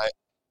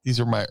 These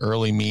are my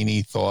early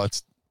Meanie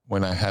thoughts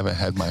when I haven't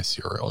had my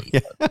cereal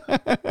yet.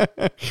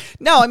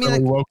 No, I mean, I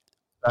woke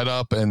that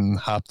up and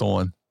hopped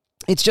on.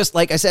 It's just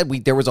like I said,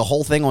 there was a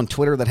whole thing on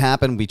Twitter that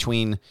happened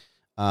between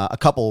a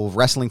couple of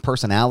wrestling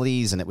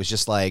personalities, and it was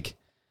just like,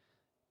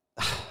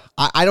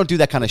 I don't do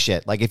that kind of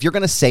shit. Like, if you're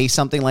going to say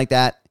something like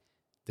that,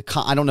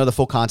 I don't know the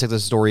full context of the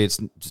story. It's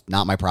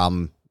not my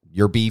problem.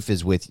 Your beef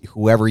is with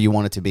whoever you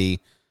want it to be.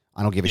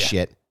 I don't give a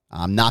shit.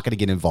 I'm not going to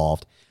get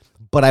involved.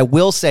 But I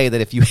will say that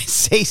if you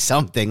say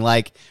something,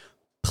 like,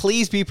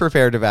 please be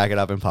prepared to back it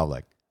up in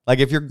public. Like,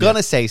 if you're going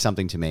to say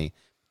something to me,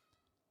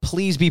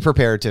 please be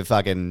prepared to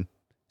fucking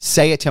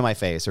say it to my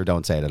face, or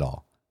don't say it at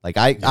all. Like,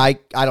 I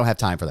don't have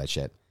time for that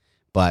shit.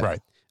 But,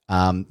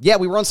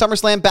 we were on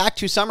SummerSlam, back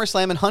to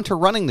SummerSlam, and Hunter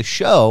running the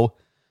show.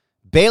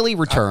 Bailey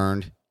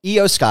returned,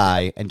 Io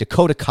Sky, and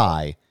Dakota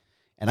Kai.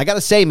 And I got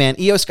to say, man,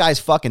 Io Sky's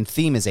fucking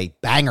theme is a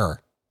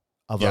banger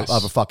of a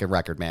fucking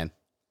record, man.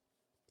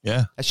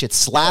 Yeah. That shit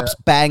slaps,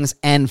 bangs,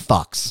 and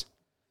fucks.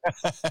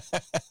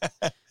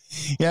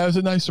 Yeah, it was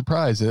a nice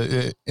surprise.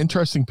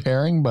 Interesting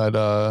pairing, but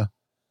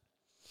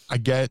I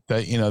get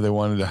that, you know, they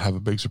wanted to have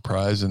a big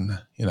surprise, and,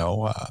 you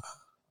know,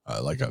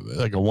 like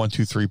a 1,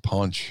 2, 3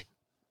 punch.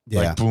 Yeah.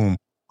 Like, boom.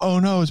 Oh,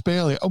 no, it's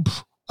Bailey.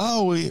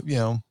 Oh, you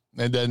know,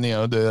 and then, you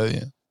know,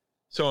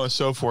 so on and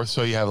so forth.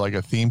 So you have like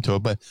a theme to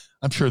it, but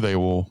I'm sure they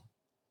will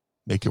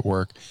make it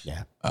work.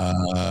 Yeah.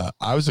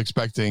 I was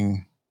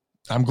expecting,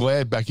 I'm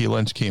glad Becky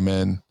Lynch came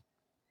in,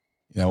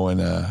 you know,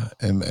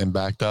 and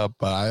backed up.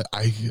 But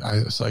I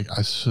was like, I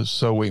was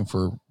so waiting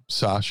for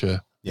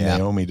Sasha and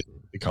Naomi to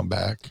come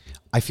back.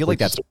 I feel like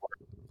that's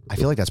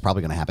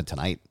probably going to happen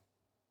tonight.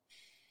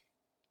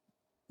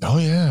 Oh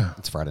yeah,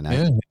 it's Friday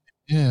night.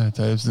 Yeah.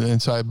 That's the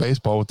Inside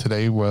Baseball.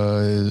 Today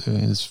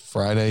is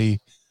Friday,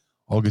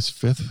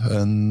 August 5th,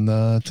 and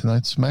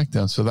tonight's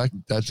SmackDown. So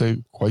that's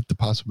quite the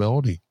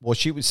possibility. Well,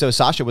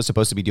 Sasha was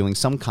supposed to be doing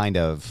some kind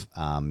of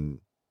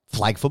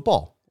flag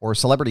football or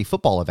celebrity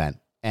football event,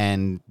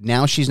 and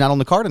now she's not on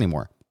the card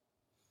anymore.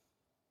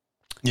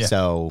 Yeah.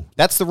 So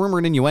that's the rumor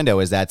and innuendo,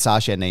 is that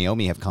Sasha and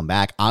Naomi have come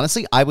back.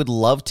 Honestly, I would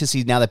love to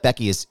see, now that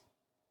Becky is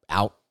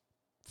out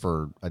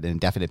for an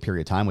indefinite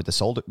period of time with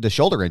the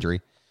shoulder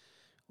injury,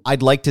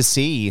 I'd like to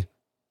see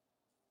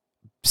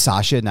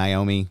Sasha,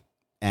 Naomi,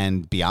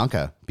 and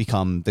Bianca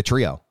become the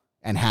trio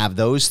and have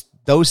those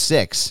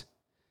 6,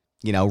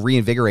 you know,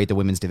 reinvigorate the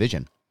women's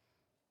division.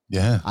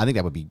 Yeah. I think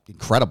that would be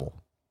incredible.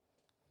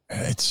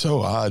 It's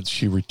so odd.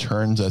 She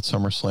returns at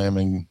SummerSlam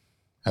and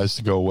has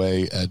to go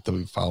away at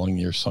the following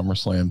year's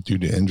SummerSlam due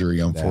to injury,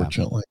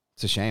 unfortunately. Yeah.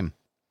 It's a shame.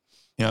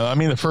 You know, I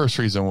mean, the first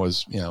reason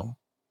was, you know,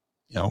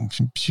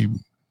 she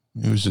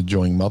was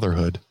enjoying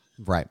motherhood.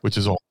 Right. Which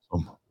is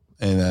awesome.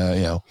 And,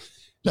 you know,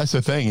 that's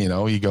the thing, you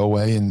know, you go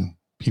away and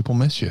people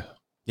miss you.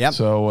 Yeah.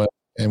 So,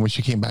 and when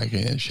she came back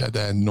in, she had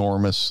that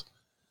enormous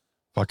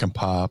fucking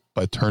pop,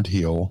 but turned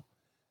heel.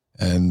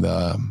 And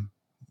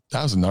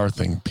that was another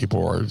thing.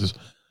 People were just,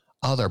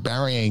 they're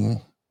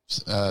burying.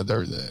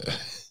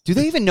 Do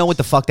they even know what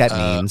the fuck that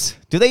means?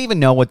 Do they even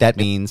know what that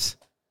means?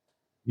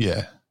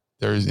 Yeah.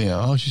 There's,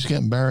 she's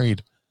getting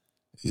buried.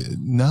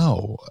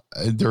 No,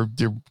 they're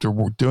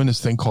doing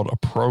this thing called a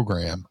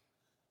program.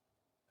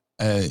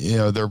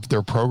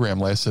 Their program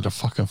lasted a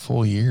fucking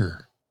full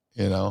year,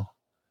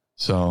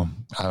 So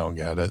I don't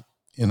get it.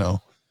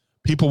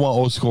 People want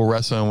old school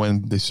wrestling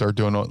when they start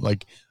doing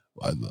like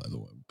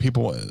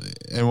people.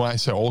 And when I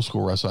say old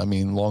school wrestling, I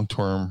mean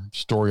long-term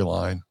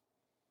storyline.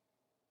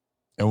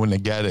 And when they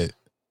get it,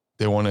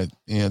 they want it.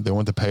 They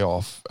want the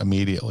payoff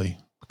immediately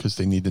because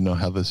they need to know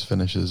how this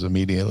finishes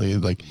immediately.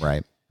 Like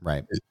right.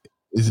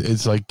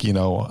 It's like,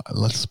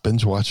 let's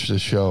binge watch the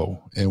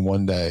show in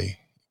one day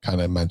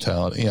kind of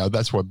mentality.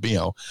 That's what,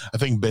 I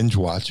think binge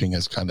watching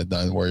has kind of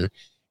done where you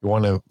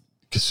want to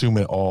consume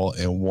it all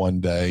in one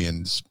day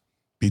and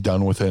be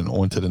done with it and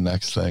on to the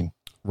next thing.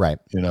 Right.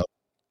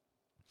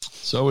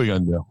 So what are we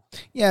going to do?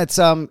 Yeah.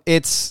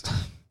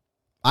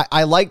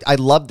 I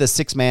love the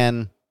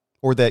 6-man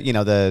or the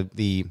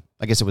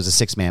I guess it was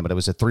a 6-man, but it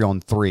was a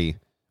 3-on-3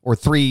 or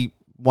 3-1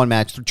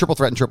 match, triple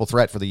threat and triple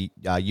threat for the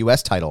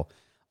U.S. title.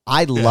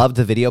 I loved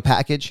the video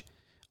package.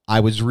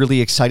 I was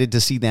really excited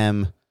to see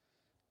them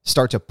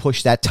start to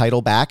push that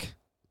title back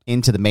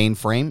into the main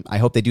frame. I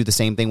hope they do the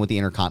same thing with the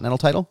Intercontinental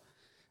title.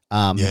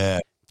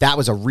 That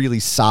was a really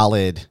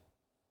solid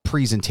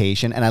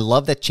presentation, and I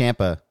love that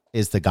Ciampa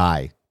is the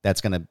guy that's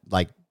going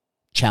to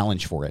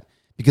challenge for it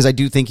because I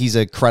do think he's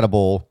a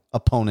credible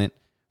opponent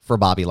for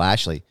Bobby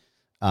Lashley.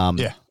 I'm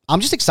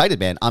just excited,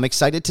 man. I'm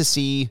excited to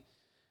see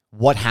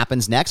what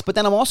happens next, but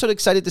then I'm also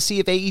excited to see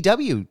if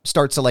AEW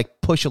starts to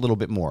push a little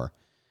bit more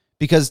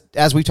because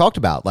as we talked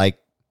about,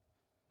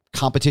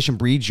 competition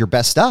breeds your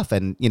best stuff.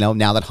 And,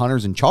 now that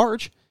Hunter's in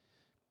charge,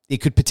 it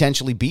could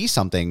potentially be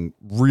something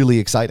really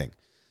exciting.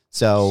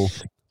 So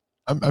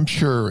I'm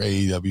sure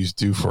AEW's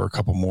due for a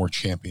couple more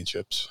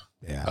championships.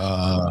 Yeah.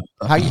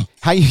 I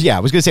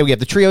was going to say we have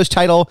the trios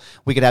title.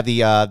 We could have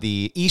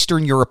the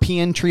Eastern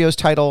European trios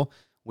title.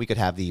 We could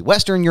have the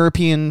Western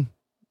European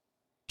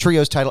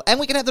trios title, and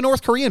we can have the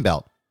North Korean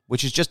belt,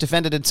 which is just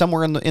defended in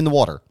somewhere in the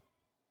water.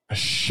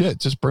 Shit,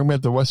 just bring me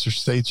up the Western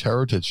States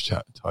Heritage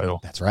title.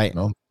 That's right.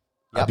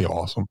 That'd be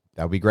awesome.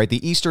 That would be great.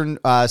 The Eastern,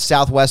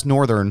 Southwest,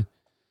 Northern.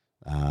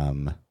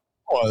 Well,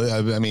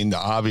 I mean, the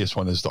obvious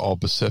one is the All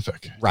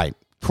Pacific. Right.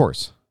 Of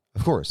course.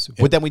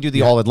 But then we do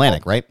the All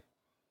Atlantic, right?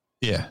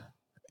 Yeah.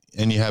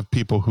 And you have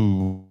people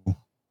who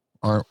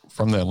aren't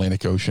from the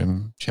Atlantic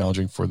Ocean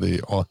challenging for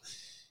the All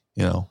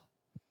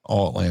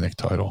Atlantic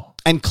title.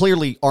 And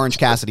clearly, Orange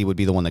Cassidy would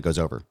be the one that goes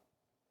over.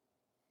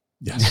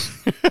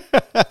 Yes.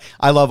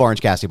 I love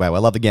Orange Cassidy, by the way.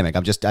 I love the gimmick.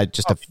 I'm just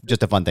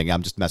a fun thing.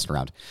 I'm just messing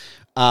around.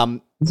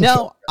 I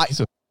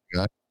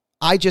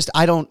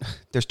don't.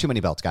 There's too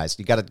many belts, guys.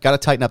 You got to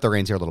tighten up the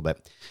reins here a little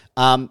bit.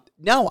 I'm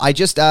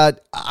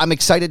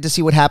excited to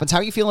see what happens. How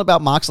are you feeling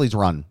about Moxley's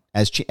run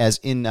as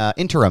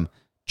interim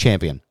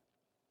champion?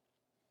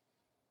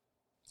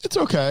 It's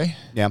okay.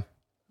 Yeah,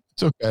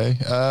 it's okay.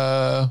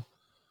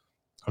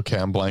 Okay,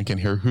 I'm blanking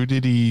here. Who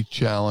did he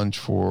challenge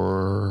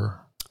for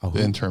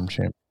the interim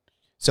champ?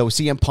 So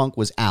CM Punk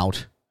was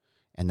out,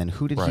 and then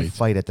who did he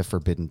fight at the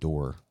Forbidden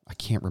Door? I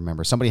can't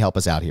remember. Somebody help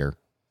us out here.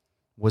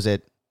 Was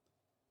it?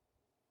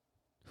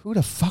 Who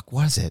the fuck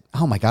was it?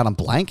 Oh my God, I'm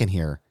blanking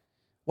here.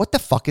 What the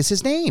fuck is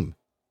his name?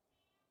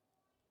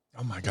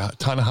 Oh my God,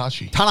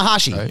 Tanahashi.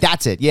 Tanahashi, right?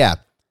 That's it. Yeah,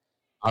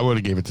 I would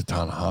have gave it to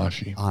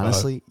Tanahashi.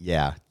 Honestly,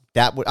 yeah.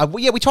 That would,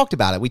 we talked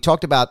about it. We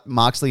talked about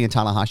Moxley and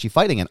Tanahashi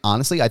fighting, and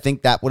honestly, I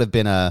think that would have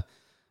been a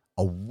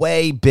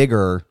way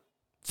bigger,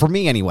 for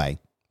me anyway,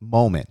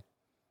 moment.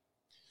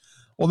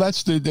 Well,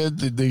 that's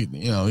the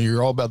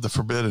you're all about the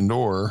Forbidden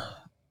Door,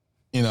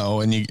 and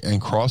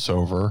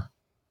crossover.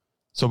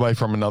 Somebody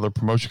from another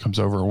promotion comes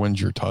over and wins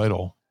your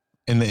title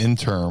in the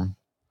interim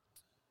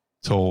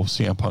till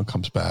CM Punk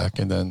comes back,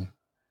 and then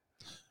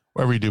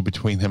whatever you do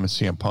between him and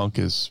CM Punk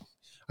is,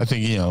 I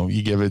think,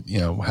 you give it,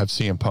 have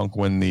CM Punk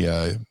win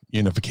the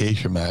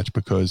unification match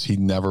because he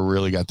never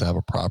really got to have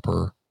a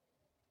proper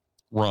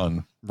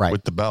run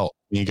with the belt.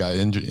 He got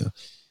injured.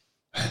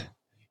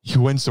 He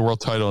wins the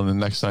world title, and the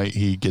next night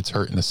he gets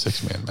hurt in a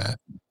 6-man match,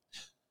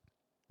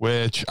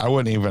 which I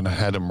wouldn't even have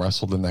had him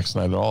wrestle the next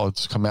night at all.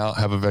 It's come out,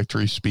 have a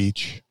victory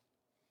speech,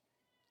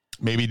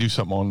 maybe do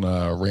something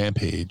on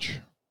Rampage,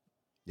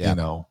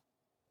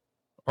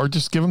 or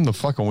just give him the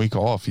fucking week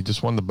off. He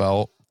just won the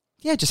belt.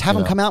 Yeah, just have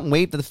him come out and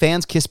wave to the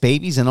fans, kiss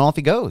babies, and off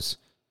he goes.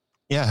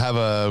 Yeah, have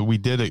a we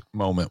did it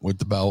moment with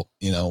the belt,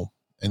 and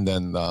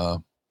then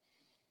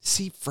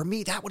see, for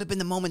me, that would have been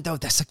the moment, though.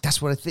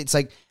 That's what I think. It's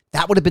like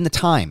that would have been the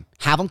time.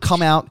 Have him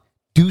come out,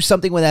 do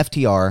something with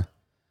FTR,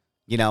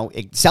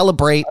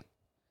 celebrate,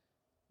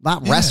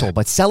 not wrestle,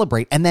 but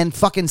celebrate, and then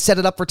fucking set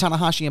it up for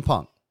Tanahashi and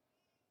Punk.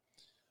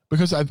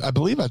 Because I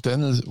believe at the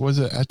end, was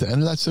it at the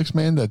end of that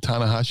 6-man that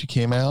Tanahashi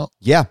came out?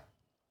 Yeah.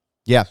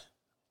 I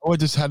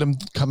just had him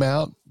come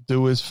out,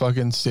 do his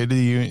fucking State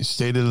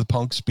of the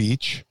Punk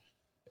speech.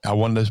 I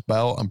won this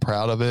belt. I'm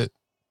proud of it.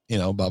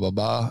 blah, blah,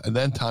 blah. And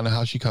then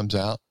Tanahashi comes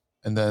out,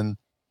 and then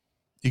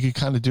you could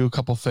kind of do a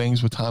couple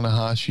things with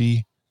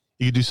Tanahashi.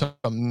 You could do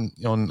something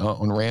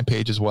on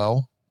Rampage as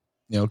well,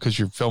 because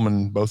you're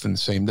filming both in the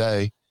same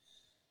day.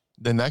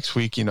 Then next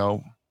week,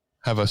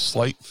 have a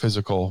slight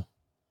physical,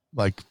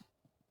 like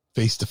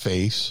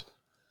face-to-face.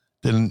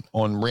 Then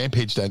on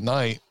Rampage that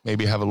night,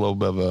 maybe have a little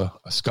bit of a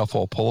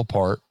scuffle, pull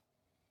apart,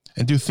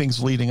 and do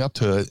things leading up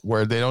to it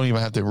where they don't even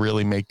have to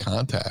really make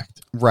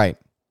contact. Right.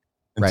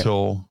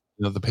 Until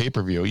the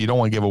pay-per-view. You don't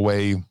want to give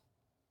away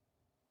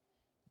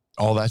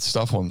all that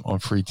stuff on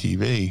free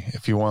TV.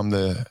 If you want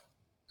them to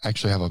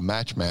actually have a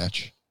match,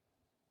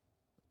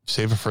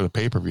 save it for the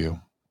pay-per-view,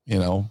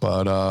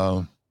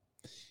 but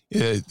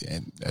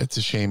it's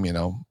a shame,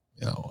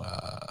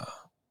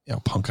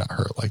 Punk got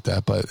hurt like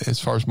that. But as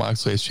far as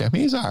Moxley as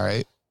champion, he's all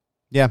right.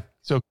 Yeah.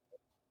 So,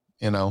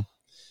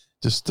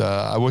 just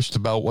I wish the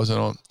belt wasn't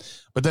on.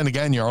 But then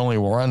again, you're only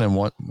running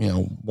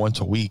once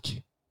a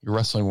week. You're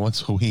wrestling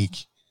once a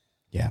week.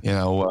 Yeah.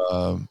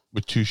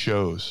 With 2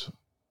 shows,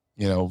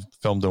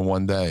 filmed in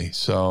one day.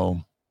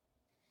 So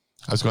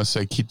I was going to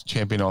say keep the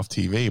champion off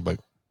TV,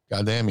 but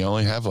goddamn, you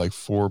only have like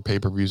 4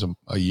 pay-per-views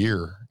a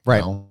year.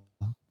 Right.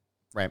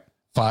 Right.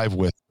 5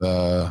 with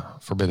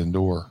Forbidden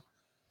Door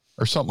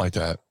or something like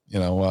that.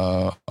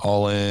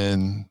 All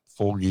In,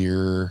 Full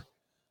Gear.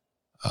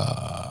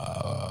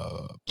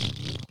 I'm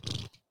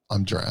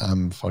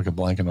fucking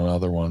blanking on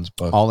other ones,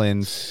 but All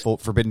In,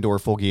 Forbidden Door,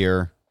 Full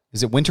Gear.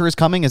 Is it Winter is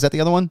Coming? Is that the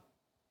other one?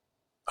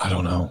 I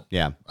don't know.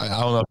 Yeah. I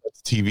don't know if it's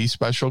a TV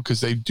special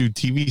because they do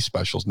TV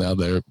specials now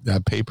that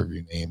have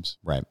pay-per-view names.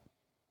 Right.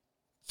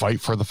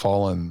 Fight for the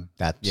Fallen.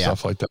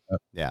 Stuff like that.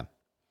 Yeah.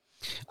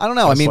 I don't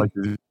know. I mean, like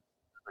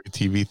a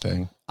TV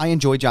thing. I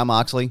enjoy Jon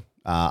Moxley.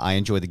 I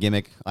enjoy the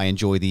gimmick. I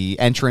enjoy the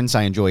entrance.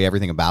 I enjoy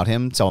everything about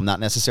him. So I'm not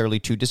necessarily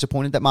too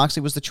disappointed that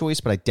Moxley was the choice,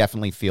 but I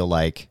definitely feel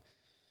like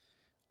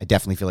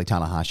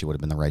Tanahashi would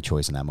have been the right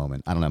choice in that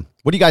moment. I don't know.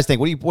 What do you guys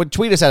think? What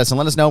tweet us at us and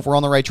let us know if we're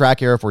on the right track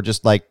here, if we're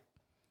just like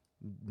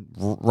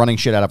running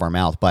shit out of our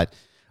mouth. But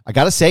I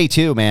got to say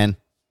too, man,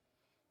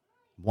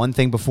 one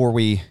thing before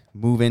we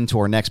move into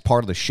our next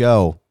part of the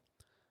show,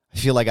 I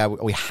feel like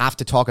we have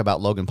to talk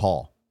about Logan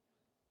Paul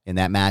in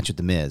that match with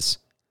The Miz.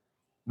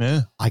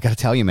 Yeah. I got to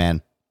tell you,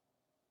 man,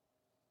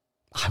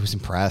 I was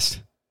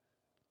impressed.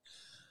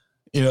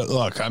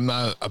 Look, I'm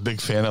not a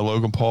big fan of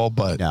Logan Paul,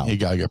 but you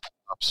got to get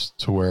props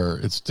to where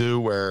it's due,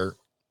 where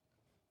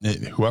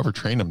whoever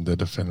trained him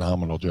did a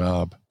phenomenal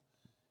job.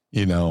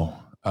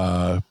 Now,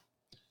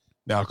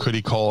 could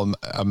he call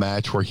a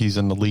match where he's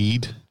in the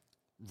lead?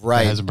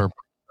 Right. Hasn't been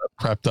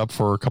prepped up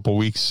for a couple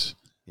weeks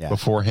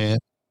beforehand.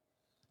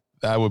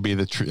 That would be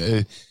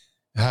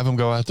have him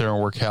go out there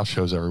and work house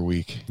shows every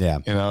week. Yeah.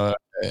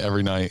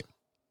 Every night.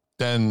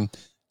 Then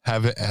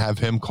have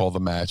him call the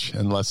match,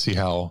 and let's see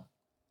how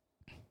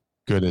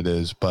good it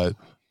is. But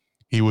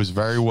he was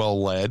very well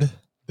led.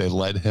 They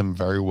led him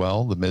very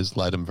well. The Miz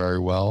led him very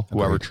well. Agreed.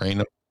 Whoever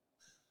trained him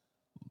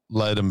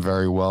led him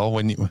very well.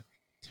 When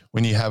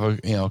you have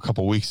a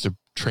couple weeks to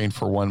train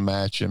for one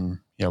match and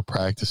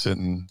practice it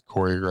and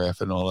choreograph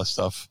it and all that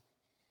stuff,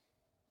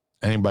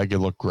 anybody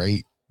could look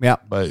great. Yeah,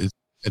 but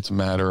it's a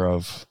matter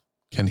of,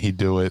 can he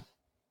do it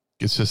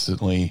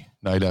consistently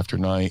night after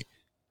night,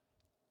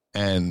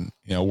 and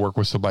work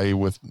with somebody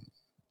with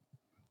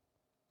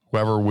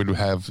whoever would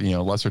have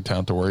lesser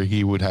talent to where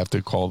he would have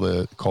to call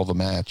the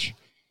match.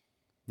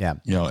 Yeah,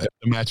 if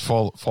the match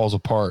falls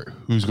apart,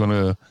 who's going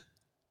to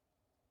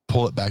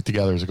pull it back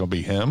together? Is it going to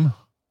be him?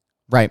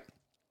 Right.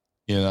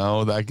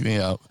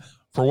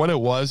 For what it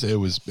was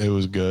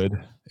good.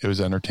 It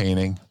was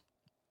entertaining.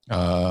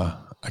 I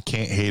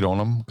can't hate on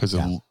him because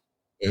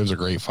it was a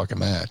great fucking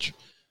match.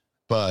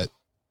 But,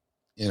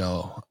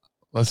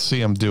 let's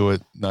see him do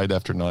it night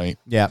after night.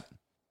 Yeah.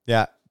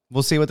 Yeah.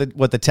 We'll see what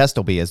the test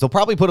will be. They'll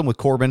probably put him with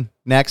Corbin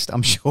next,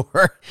 I'm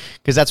sure,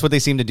 because that's what they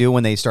seem to do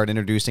when they start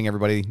introducing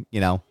everybody.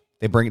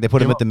 They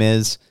put him with The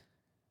Miz,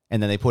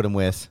 and then they put him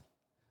with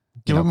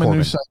Give him Corbin. a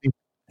new signee.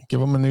 Give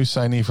him a new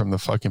signee from the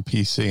fucking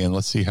PC, and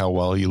let's see how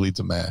well he leads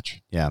a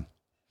match. Yeah.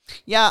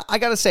 Yeah, I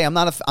gotta say, I'm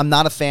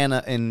not a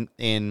fan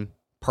in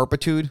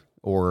perpetuity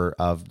or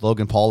of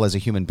Logan Paul as a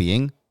human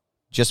being,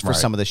 just for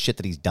some of the shit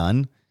that he's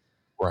done.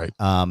 Right.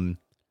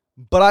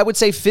 But I would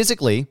say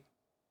physically,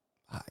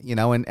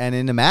 and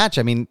in the match,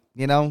 I mean,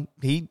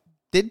 he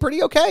did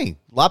pretty okay.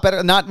 A lot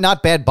better.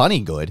 Not Bad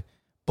Bunny good,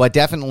 but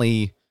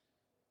definitely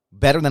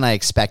better than I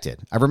expected.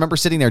 I remember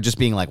sitting there just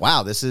being like,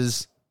 wow, this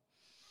is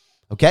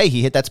okay.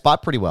 He hit that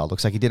spot pretty well.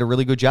 Looks like he did a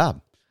really good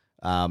job.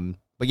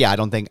 But yeah, I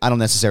don't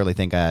necessarily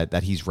think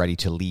that he's ready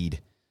to lead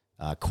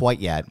quite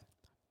yet.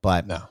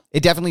 But no.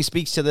 It definitely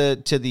speaks to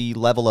the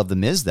level of The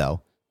Miz,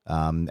 though,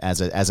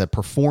 as a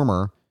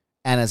performer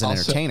and as an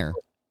entertainer.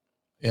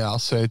 I'll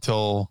say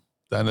till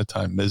the end of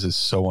time, Miz is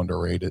so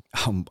underrated.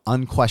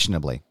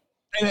 Unquestionably.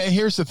 And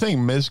here's the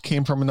thing. Miz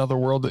came from another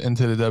world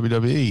into the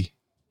WWE.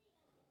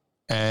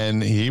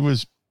 And he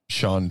was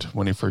shunned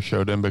when he first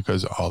showed him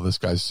because, this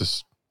guy's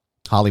just...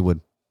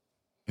 Hollywood.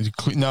 He's as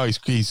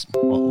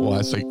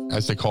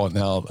they call it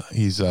now,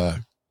 he's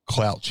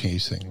clout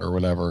chasing or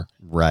whatever.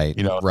 Right.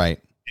 Right.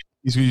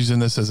 He's using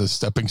this as a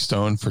stepping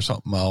stone for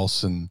something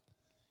else. And,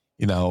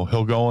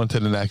 he'll go on to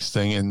the next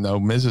thing. And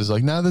Miz is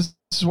like, no, this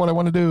is what I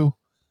want to do.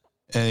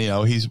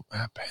 And, he's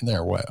been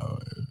there.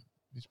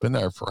 He's been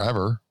there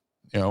forever,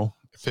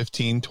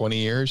 15, 20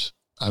 years.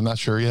 I'm not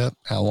sure yet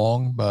how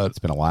long, but it's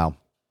been a while.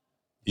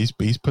 He's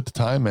put the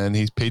time in.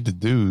 He's paid the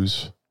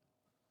dues.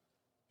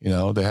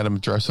 They had him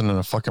dressing in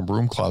a fucking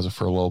broom closet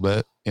for a little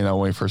bit,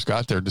 when he first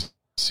got there to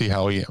see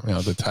how he,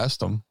 to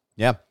test him.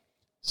 Yeah.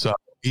 So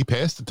he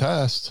passed the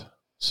test.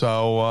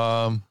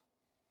 So,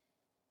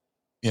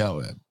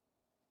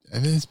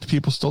 and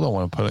people still don't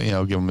want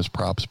to give him his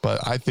props,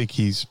 but I think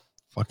he's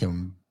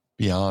fucking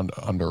beyond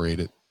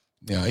underrated.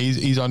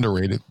 He's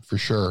underrated for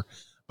sure,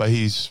 but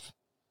he's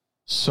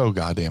so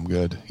goddamn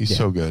good. He's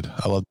so good.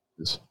 I love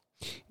this.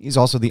 He's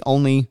also the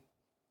only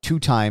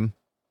 2-time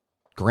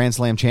Grand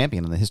Slam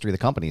champion in the history of the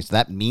company. So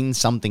that means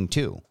something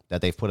too,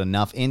 that they've put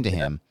enough into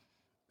him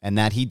and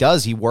that he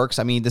works.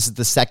 I mean, this is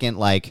the second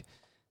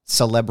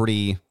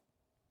celebrity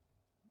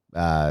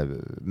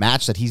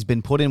match that he's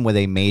been put in with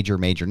a major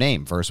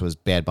name. First was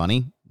Bad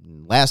Bunny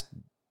last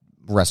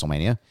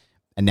WrestleMania,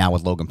 and now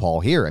with Logan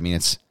Paul here. I mean,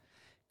 it's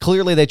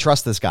clearly they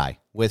trust this guy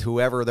with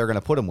whoever they're going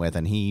to put him with,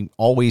 and he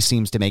always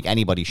seems to make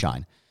anybody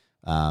shine.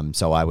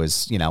 So I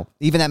was,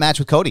 even that match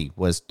with Cody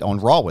was on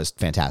Raw was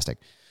fantastic.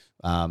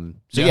 I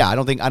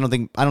don't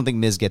think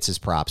Miz gets his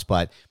props,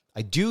 but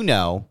I do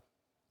know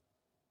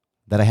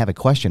that I have a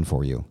question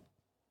for you.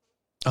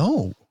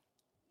 Oh,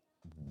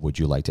 would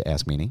you like to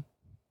ask Meanie?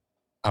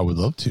 I would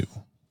love to.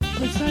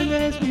 It's time to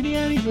ask Meanie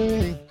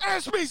anything.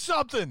 Ask me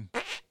something.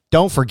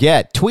 Don't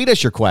forget, tweet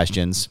us your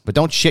questions, but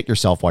don't shit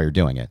yourself while you're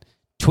doing it.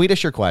 Tweet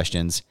us your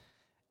questions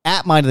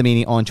at Mind of the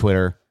Meanie on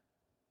Twitter.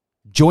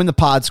 Join the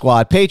Pod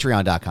Squad,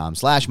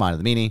 patreon.com/Mind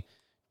of the Meanie.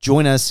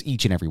 Join us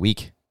each and every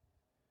week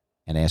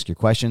and ask your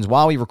questions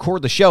while we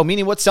record the show.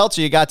 Meanie, what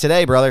seltzer you got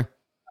today, brother?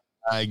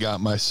 I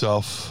got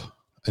myself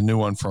a new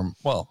one from,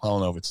 I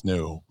don't know if it's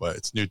new, but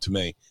it's new to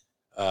me.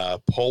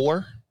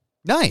 Polar.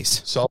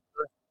 Nice. Seltzer,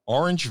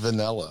 orange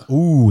vanilla.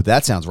 Ooh,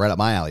 that sounds right up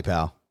my alley,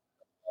 pal.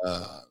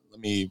 Let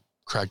me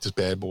crack this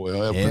bad boy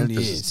open. There it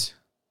is.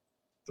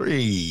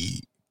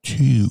 3,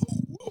 2,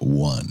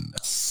 1.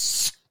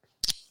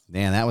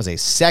 Man, that was a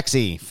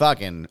sexy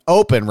fucking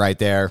open right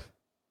there.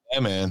 Yeah,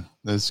 man.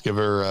 Let's give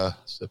her a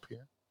sip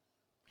here.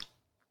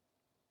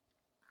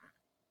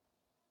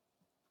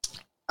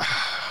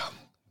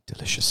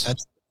 Delicious.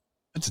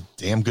 That's a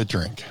damn good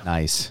drink.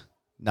 Nice.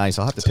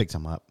 I'll have to pick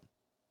some up.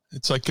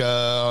 It's like an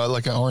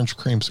orange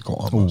creamsicle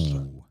almost.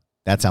 Ooh,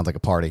 that sounds like a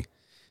party.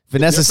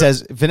 Vanessa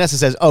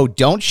says, "Oh,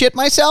 don't shit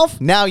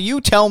myself? Now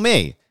you tell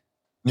me."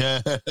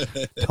 Yeah.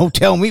 Don't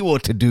tell me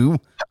what to do.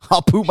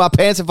 I'll poop my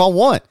pants if I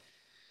want.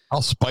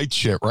 I'll spite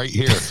shit right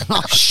here.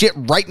 I'll shit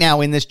right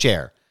now in this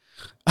chair.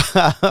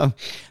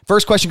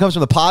 First question comes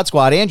from the Pod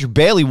Squad. Andrew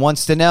Bailey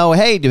wants to know,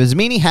 hey, does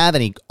Meanie have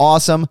any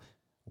awesome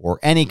or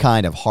any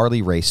kind of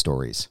Harley race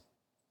stories?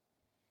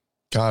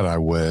 God, I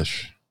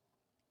wish.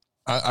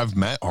 I've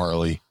met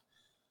Harley.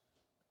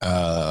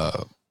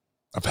 I've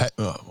had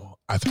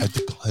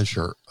the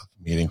pleasure of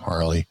meeting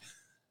Harley.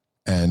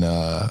 And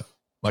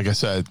like I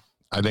said,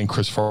 I didn't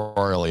Chris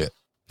Farley it.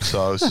 So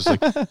I was just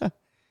like,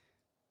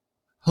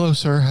 hello,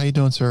 sir. How you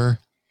doing, sir?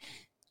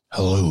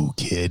 Hello,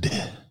 kid.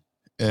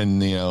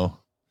 And,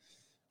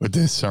 with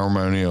this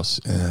ceremonial,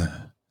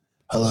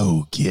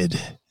 hello,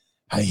 kid.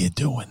 How you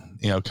doing?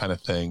 Kind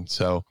of thing.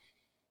 So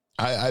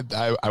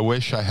I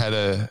wish I had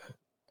a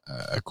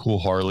cool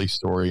Harley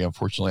story.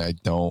 Unfortunately, I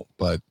don't,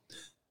 but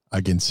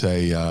I can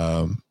say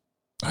I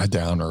had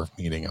the honor of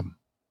meeting him.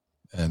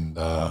 And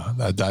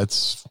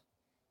that's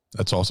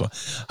awesome.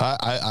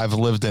 I've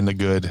lived in a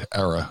good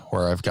era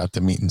where I've got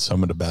to meeting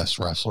some of the best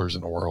wrestlers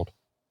in the world.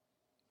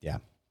 Yeah.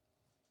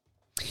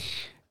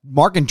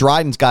 Mark and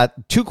Dryden's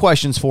got 2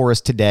 questions for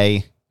us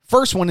today.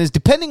 First one is,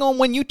 depending on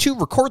when you two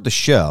record the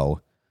show,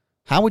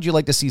 how would you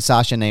like to see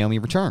Sasha and Naomi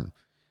return?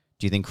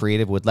 Do you think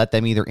creative would let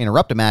them either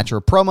interrupt a match or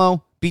a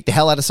promo, beat the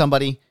hell out of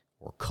somebody,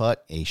 or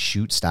cut a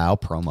shoot-style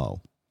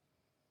promo?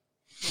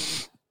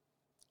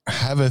 I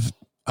have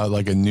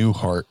like a new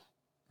heart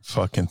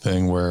fucking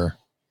thing where,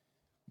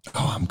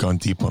 I'm going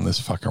deep on this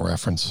fucking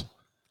reference,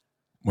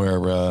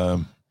 where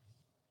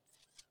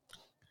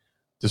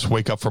just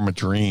wake up from a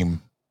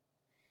dream.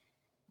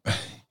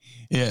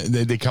 Yeah,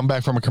 they come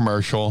back from a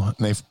commercial and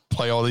they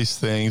play all these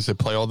things. They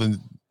play all the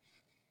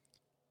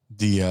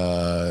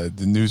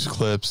news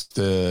clips,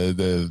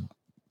 the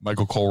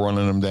Michael Cole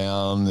running them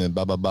down, and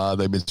blah blah blah.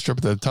 They've been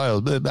stripped of the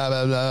titles, blah blah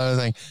blah blah.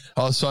 Thing.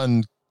 All of a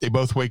sudden, they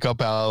both wake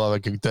up out of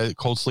like a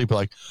cold sleep,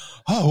 like,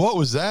 oh, what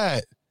was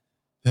that?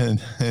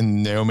 And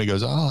Naomi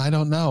goes, oh, I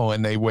don't know.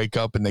 And they wake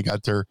up and they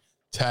got their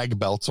tag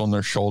belts on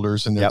their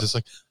shoulders, and they're just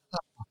like,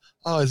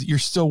 oh, you're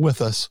still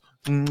with us.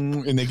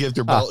 And they give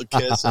their belt a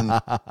kiss,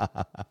 and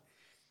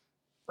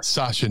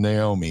Sasha and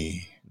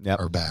Naomi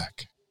are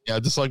back. Yeah,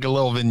 just like a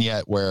little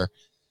vignette where,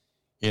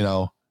 they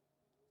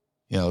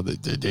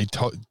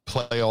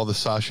play all the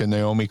Sasha and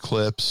Naomi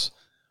clips.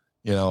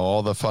 You know,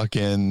 all the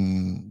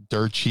fucking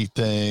dirt sheet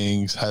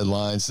things,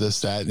 headlines,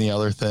 this, that, and the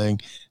other thing. And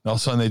all of a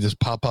sudden they just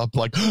pop up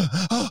like,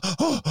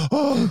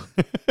 oh,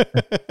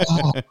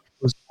 it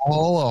was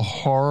all a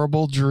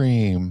horrible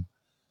dream,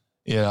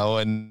 you know,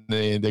 and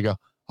they go,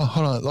 oh,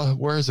 hold on,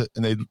 where is it?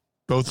 And they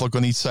both look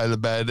on each side of the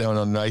bed, and on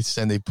a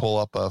nightstand they pull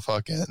up a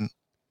fucking,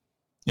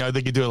 you know,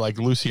 they could do it like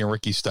Lucy and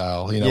Ricky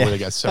style, you know, where they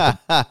got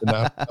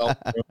separate.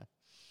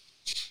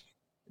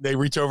 They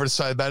reach over to the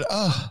side of the bed,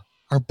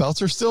 our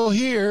belts are still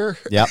here.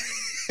 Yep.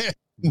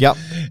 Yep.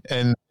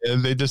 And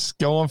they just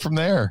go on from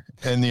there,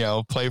 and, you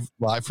know, play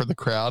live for the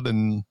crowd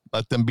and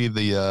let them be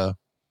the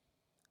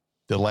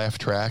laugh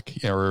track,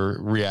 you know, or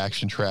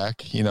reaction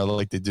track, you know,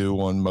 like they do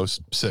on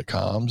most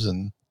sitcoms.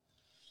 And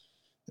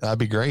that'd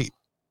be great.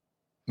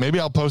 Maybe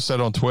I'll post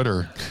that on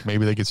Twitter.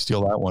 Maybe they could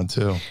steal that one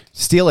too.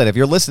 Steal it if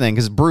you're listening,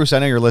 because Bruce, I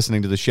know you're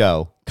listening to the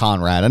show.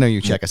 Conrad, I know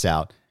you check us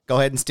out. Go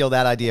ahead and steal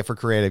that idea for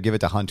creative. Give it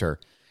to Hunter.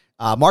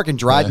 Mark and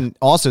Dryden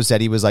also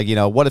said, he was like, you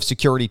know, what if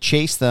security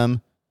chased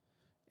them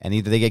and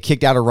either they get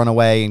kicked out or run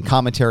away, and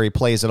commentary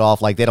plays it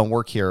off like they don't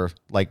work here,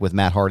 like with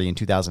Matt Hardy in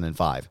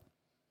 2005.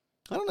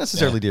 I don't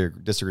necessarily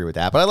disagree with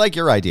that, but I like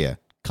your idea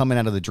coming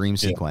out of the dream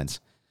sequence.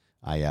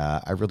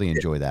 I really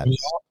enjoy that.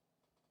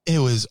 It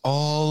was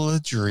all a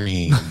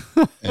dream.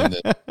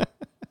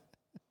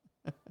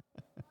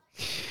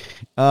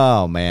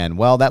 Oh man.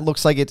 Well, that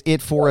looks like it's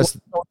it for us.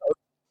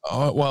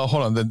 Oh, well,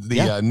 hold on. The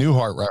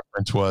Newhart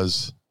reference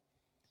was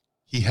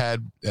he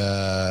had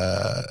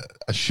a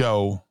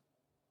show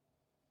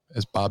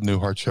as Bob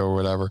Newhart show or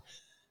whatever,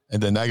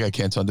 and then that got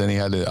canceled. Then he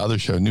had the other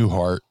show,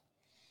 Newhart,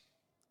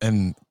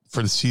 and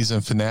for the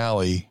season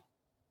finale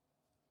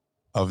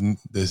of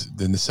this,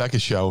 then the second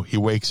show, he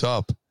wakes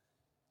up,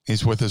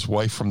 he's with his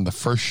wife from the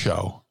first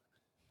show,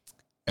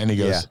 and he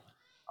goes,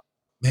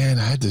 "Man,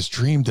 I had this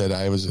dream that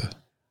I was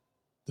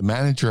the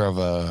manager of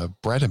a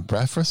bread and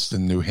breakfast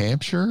in New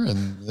Hampshire,"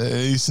 and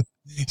he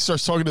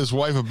starts talking to his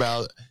wife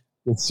about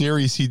the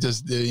series he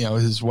just, you know,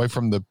 his wife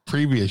from the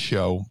previous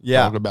show,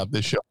 talking about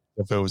this show.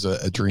 If it was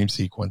a dream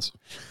sequence.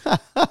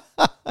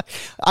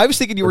 I was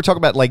thinking you were talking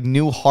about like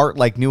New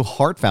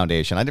Heart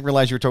Foundation. I didn't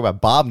realize you were talking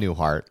about Bob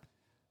Newhart.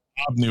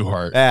 Bob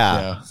Newhart.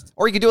 Yeah.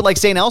 Or you could do it like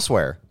St.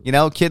 Elsewhere. You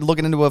know, kid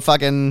looking into a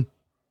fucking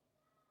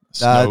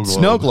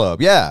snow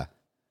globe. Yeah.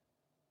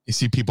 You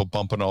see people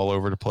bumping all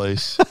over the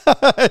place.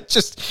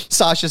 Just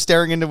Sasha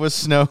staring into a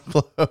snow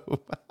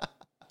globe.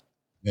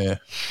 Yeah.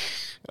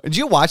 Did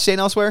you watch St.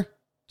 Elsewhere?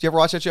 Did you ever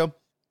watch that show?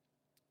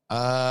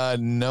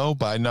 No,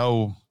 but I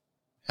know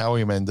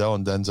Howie Mandel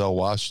and Denzel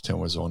Washington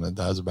was on it.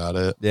 That was about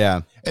it.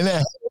 Yeah. And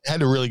it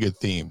had a really good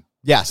theme.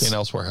 Yes. St.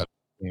 Elsewhere had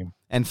a theme.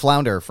 And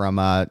Flounder from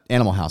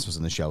Animal House was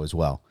in the show as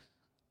well.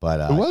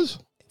 But who was?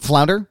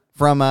 Flounder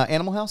from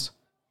Animal House.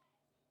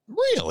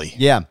 Really?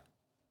 Yeah.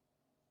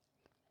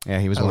 Yeah,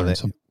 he was one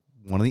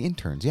of the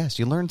interns. Yes,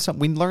 you learn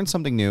something. We learn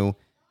something new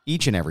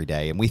each and every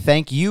day. And we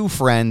thank you,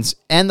 friends,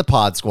 and the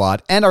Pod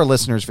Squad, and our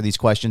listeners for these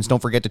questions.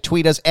 Don't forget to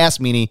tweet us, Ask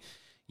Meanie,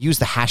 use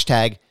the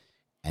hashtag,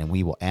 and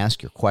we will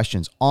ask your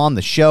questions on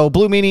the show.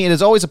 Blue Meanie, it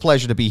is always a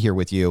pleasure to be here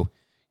with you,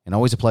 and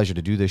always a pleasure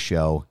to do this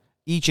show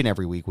each and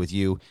every week with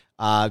you.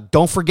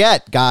 Don't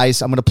forget,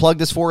 guys, I'm going to plug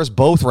this for us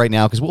both right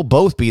now because we'll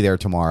both be there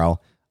tomorrow.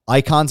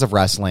 Icons of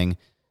Wrestling,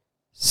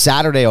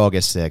 Saturday,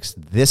 August 6th,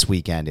 this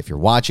weekend. If you're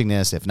watching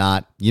this, if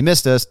not, you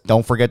missed us.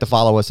 Don't forget to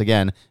follow us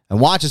again and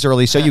watch us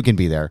early so you can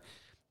be there.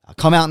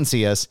 Come out and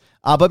see us.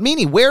 But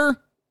Meanie,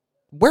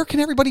 where can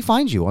everybody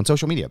find you on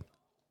social media?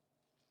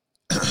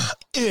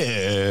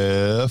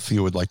 If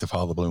you would like to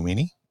follow the Blue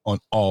Meanie on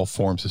all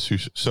forms of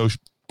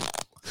social,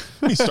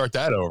 let me start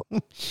that over.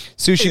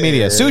 Sushi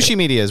Media. Sushi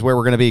Media is where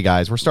we're going to be,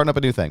 guys. We're starting up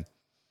a new thing.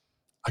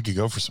 I could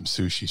go for some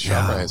sushi.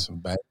 ShopRite has some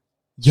bad.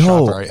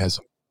 Yo, ShopRite has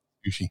some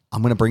sushi.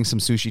 I'm going to bring some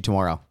sushi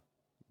tomorrow.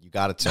 You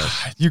got it, sir.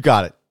 You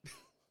got it.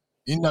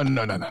 No.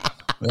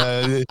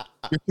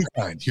 You're too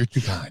kind. You're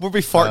too kind. We'll be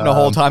farting the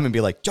whole time and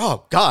be like,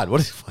 oh, God, why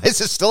is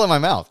this still in my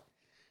mouth?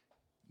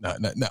 No.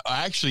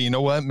 Actually, you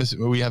know what?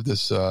 We have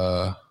this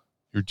your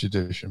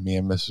tradition, me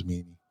and Mrs.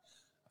 Meanie.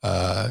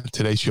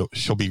 Today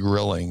she'll be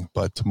grilling,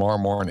 but tomorrow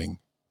morning,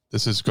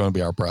 this is going to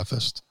be our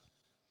breakfast.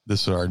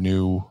 This is our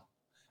new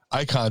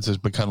Icons has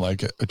become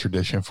like a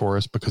tradition for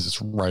us because it's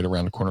right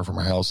around the corner from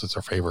our house. It's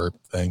our favorite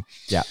thing.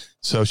 Yeah.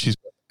 So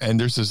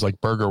there's this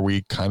like burger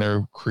we kind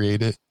of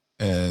created,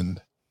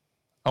 and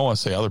I want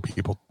to say other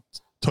people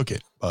took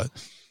it, but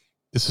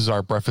this is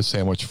our breakfast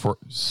sandwich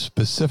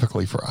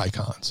specifically for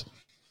Icons.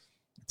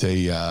 It's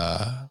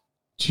a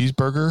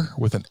cheeseburger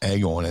with an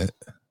egg on it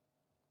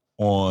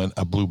on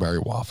a blueberry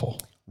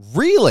waffle.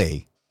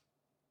 Really?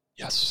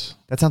 Yes.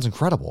 That sounds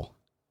incredible.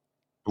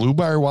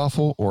 Blueberry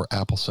waffle or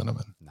apple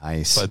cinnamon.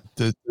 Nice.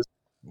 But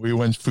we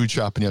went food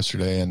shopping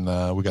yesterday, and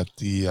we got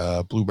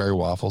the blueberry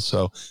waffle.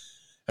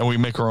 And we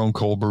make our own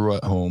cold brew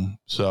at home.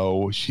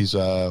 So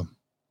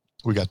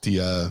we got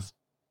the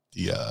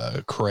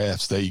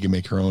crafts that you can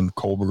make your own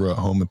cold brew at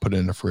home and put it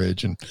in the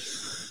fridge. And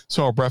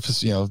so our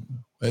breakfast,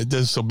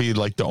 this will be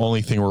like the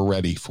only thing we're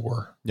ready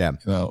for. Yeah.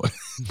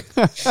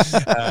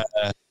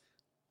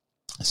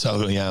 So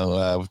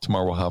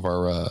tomorrow we'll have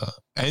our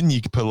And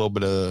you can put a little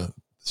bit of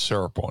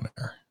syrup on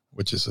there,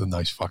 which is a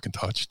nice fucking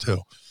touch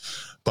too.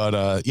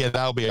 But yeah,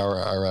 that'll be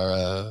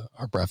our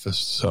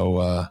breakfast.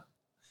 So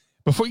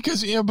before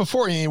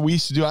we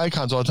used to do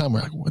icons all the time.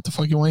 We're like, what the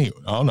fuck you want to eat?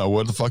 I don't know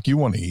what the fuck you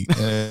want to eat.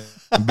 And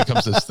it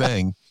becomes this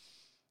thing.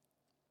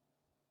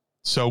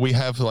 So we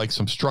have like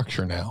some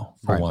structure now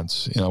for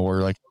once.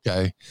 We're like,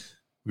 okay,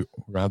 we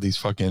have these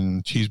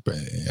fucking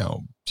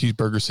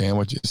cheeseburger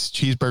sandwiches,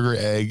 cheeseburger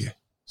egg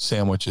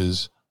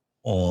sandwiches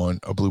on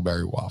a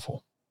blueberry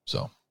waffle.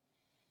 So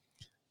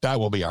that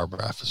will be our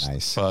breakfast.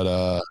 Nice.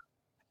 But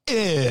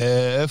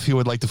if you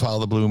would like to follow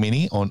the Blue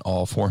Meanie on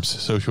all forms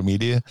of social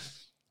media,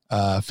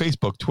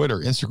 Facebook, Twitter,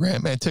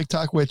 Instagram, and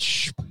TikTok,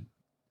 which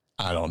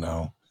I don't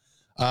know,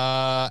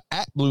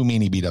 at Blue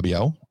Meanie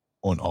BWO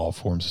on all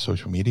forms of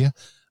social media.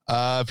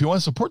 If you want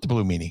to support the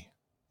Blue Meanie,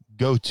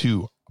 go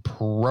to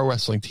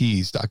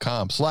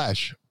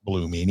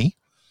prowrestlingtees.com/Blue Meanie.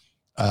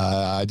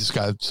 I just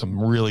got some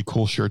really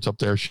cool shirts up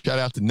there. Shout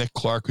out to Nick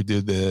Clark, who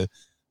did the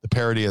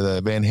parody of the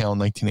Van Halen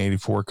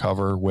 1984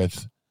 cover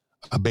with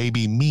a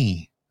baby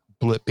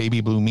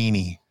baby Blue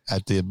Meanie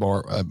at the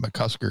bar at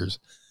McCusker's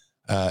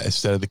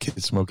instead of the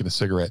kid smoking a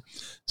cigarette.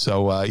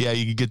 So yeah,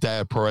 you can get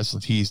that at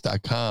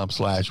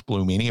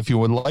prowrestlingtees.com/Blue Meanie. If you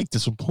would like to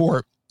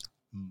support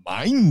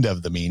Mind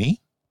of the Meanie,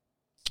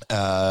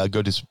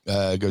 go to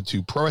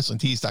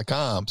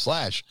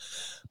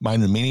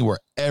prowrestlingtees.com/Mind of the Meanie, where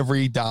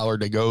every dollar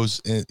that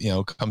goes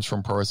comes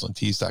from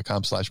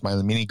prowrestlingtees.com/Mind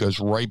of the Meanie goes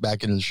right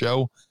back into the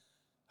show,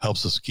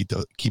 helps us keep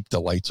the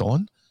lights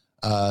on.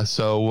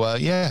 So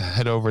yeah,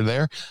 head over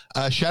there.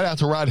 Shout out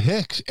to Rod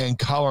Hicks and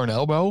Collar and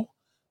Elbow,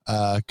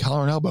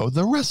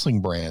 the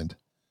wrestling brand.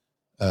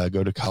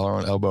 Go to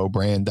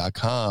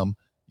collarandelbowbrand.com,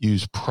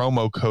 use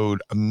promo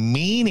code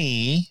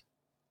Meanie,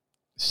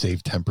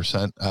 save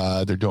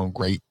 10%. They're doing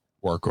great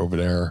work over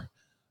there.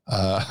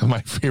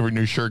 My favorite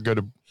new shirt, go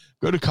to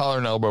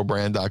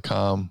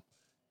collarandelbowbrand.com,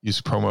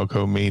 use promo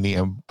code Meanie,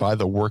 and buy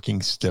the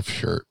working stiff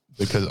shirt,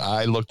 because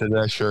I looked at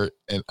that shirt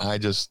and I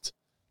just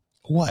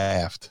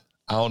laughed.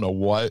 I don't know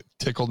what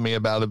tickled me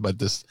about it, but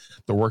the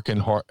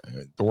working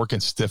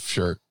stiff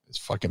shirt is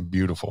fucking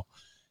beautiful.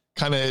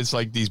 Kind of, it's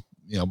like these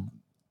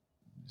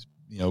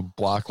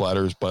block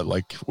letters, but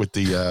like with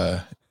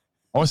the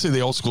I want to say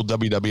the old school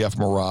WWF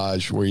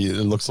Mirage, where it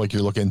looks like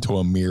you're looking into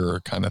a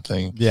mirror kind of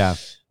thing. Yeah.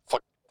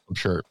 Fucking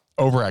shirt.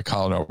 Over at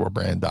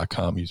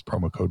collarandelbowbrand.com, use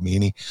promo code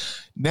Meanie.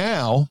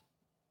 Now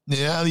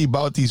that you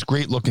bought these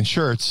great looking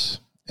shirts,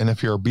 and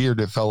if you're a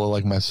bearded fellow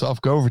like myself,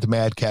 go over to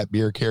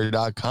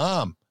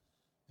madcatbeardcare.com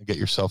and get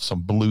yourself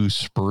some blue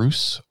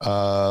spruce.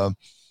 I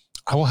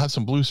will have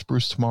some blue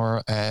spruce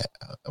tomorrow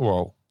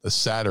this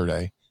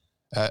Saturday.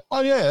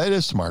 Oh yeah, it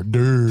is tomorrow.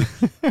 Dude.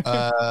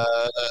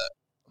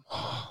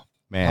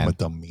 Man, I'm a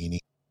dumb meanie.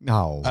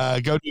 No.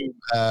 Go to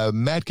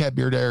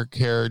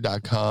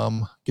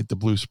madcatbeardcare.com. Get the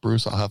blue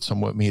spruce. I'll have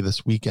some with me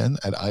this weekend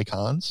at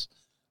Icons.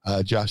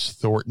 Josh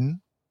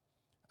Thornton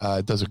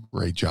does a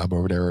great job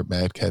over there at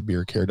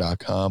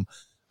madcatbeardcare.com.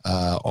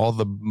 All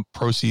the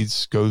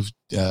proceeds goes.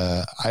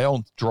 I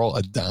don't draw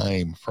a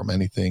dime from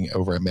anything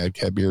over at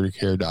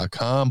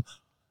madcatbeardcare.com,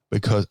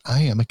 because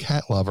I am a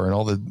cat lover, and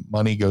all the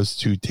money goes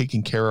to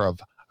taking care of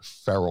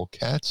feral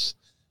cats.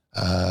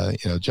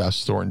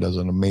 Josh Thornton does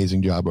an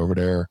amazing job over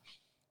there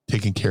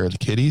taking care of the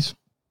kitties.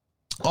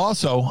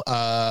 Also,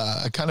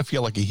 I kind of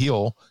feel like a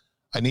heel.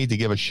 I need to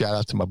give a shout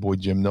out to my boy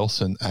Jim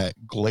Nilsson at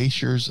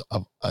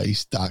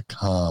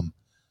glaciersofice.com.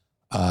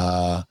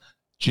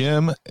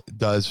 Jim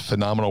does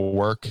phenomenal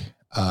work.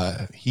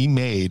 He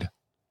made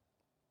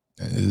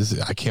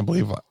I can't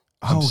believe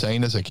I'm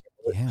saying this. I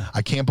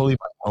can't believe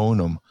I own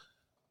him.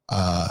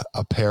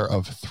 A pair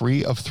of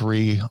 3 of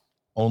 3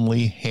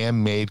 only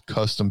handmade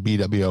custom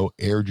BWO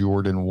Air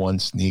Jordan 1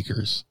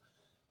 sneakers.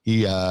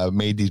 He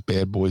made these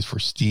bad boys for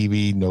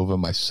Stevie, Nova,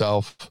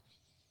 myself.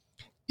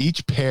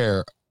 Each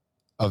pair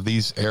of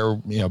these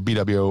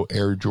BWO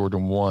Air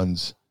Jordan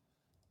 1s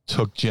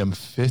took Jim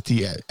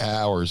 50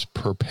 hours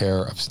per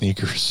pair of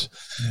sneakers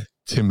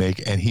to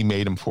make, and he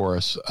made them for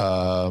us.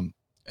 And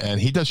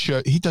he does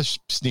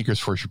sneakers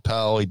for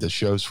Chappelle. He does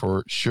shows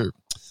for He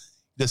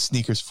does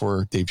sneakers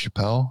for Dave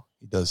Chappelle.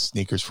 He does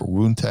sneakers for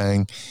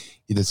Wu-Tang.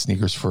 He did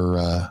sneakers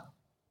for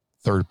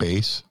Third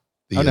Base.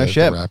 No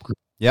shit. The rap group.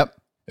 Yep.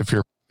 If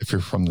you're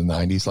from the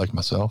 90s like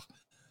myself.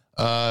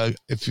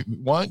 If you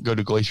want, go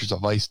to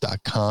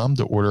glaciersofice.com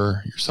to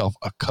order yourself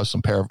a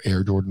custom pair of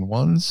Air Jordan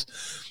 1s.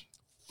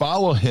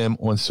 Follow him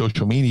on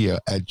social media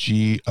at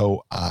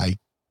GOI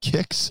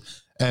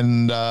Kicks.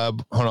 And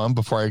hold on,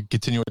 before I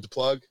continue with the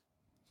plug,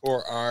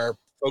 for our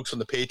folks on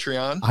the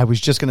Patreon. I was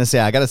just going to say,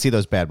 I got to see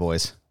those bad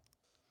boys.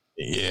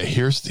 Yeah,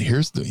 he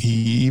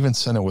even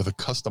sent it with a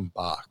custom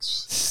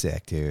box.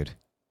 Sick, dude.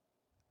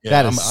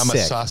 Yeah, I'm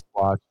sick.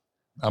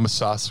 I'm a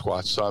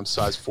Sasquatch, so I'm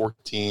size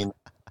 14.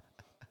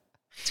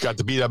 It's got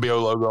the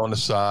BWO logo on the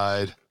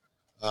side.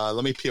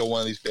 Let me peel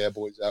one of these bad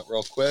boys out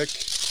real quick.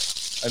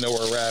 I know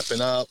we're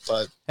wrapping up,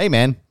 but hey,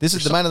 man, this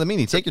is the Mind of the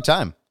Meanie. Take your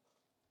time.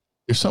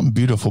 There's something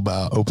beautiful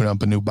about opening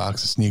up a new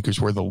box of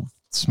sneakers where the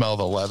smell of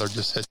the leather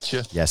just hits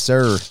you. Yes,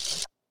 sir.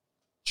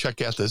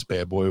 check out this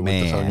bad boy with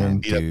Man, the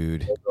fucking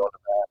dude.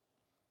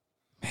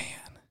 Man.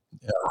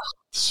 Yeah.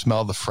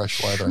 Smell the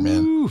fresh leather,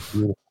 man. Oof.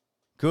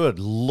 Good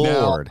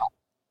Lord. Now,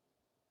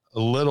 a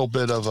little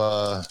bit of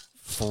a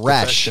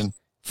fresh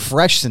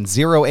since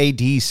 0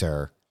 AD,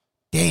 sir.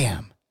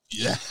 Damn.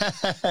 Yeah.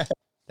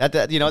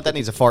 That you know what? That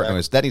needs a fart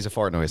noise. That needs a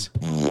fart noise.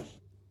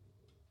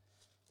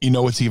 You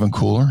know what's even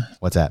cooler?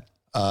 What's that?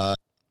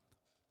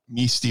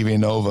 Me, Stevie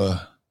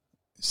Nova,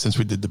 since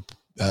we did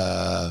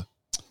the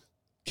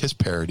Kiss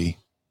parody,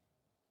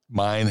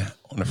 mine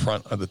on the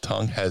front of the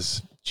tongue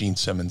has Gene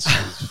Simmons'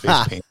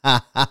 face paint.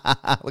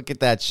 Look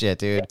at that shit,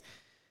 dude.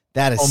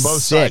 That is On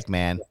both sick, sides.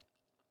 man.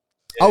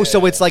 Yeah. Oh,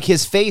 so it's like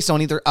his face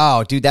on either.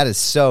 Oh, dude, that is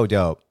so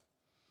dope.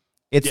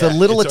 It's the Yeah,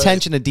 little it's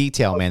attention to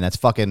detail, man. That's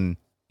fucking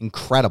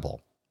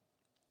incredible.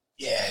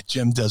 Yeah,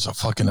 Jim does a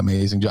fucking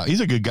amazing job.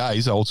 He's a good guy.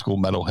 He's an old school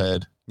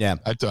metalhead. Yeah.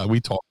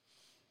 We talk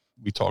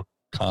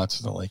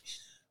constantly,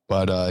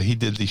 but he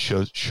did these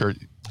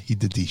he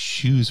did these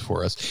shoes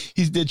for us.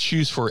 He did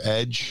shoes for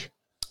Edge.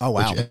 Oh,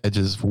 wow. Which Edge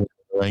is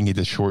wearing. He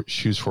did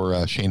shoes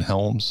for Shane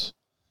Helms.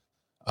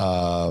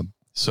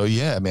 So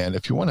yeah, man,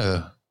 if you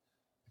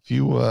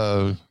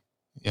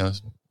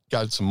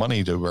got some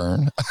money to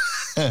burn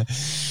and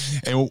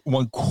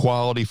want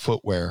quality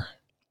footwear,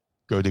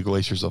 go to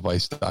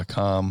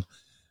glaciersofIce.com.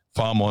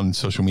 Follow them on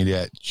social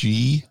media at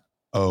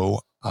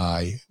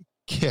GOI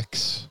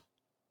Kicks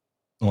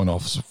on all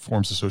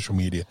forms of social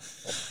media.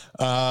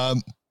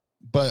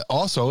 But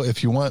also,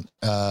 if you want,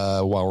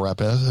 while we're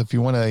wrapping up, if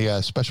you want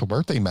a special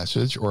birthday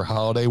message or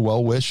holiday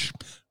well wish,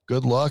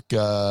 good luck,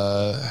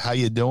 how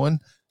you doing?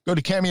 Go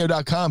to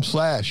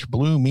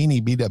cameo.com/Blue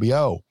Meanie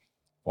BWO.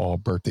 All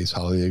birthdays,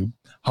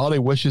 holiday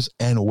wishes,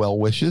 and well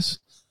wishes.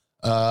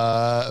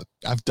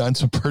 I've done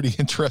some pretty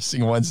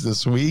interesting ones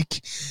this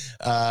week.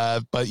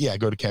 But yeah,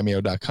 go to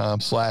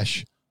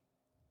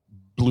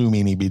cameo.com/Blue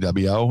Meanie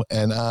BWO,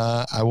 and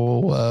I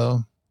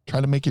will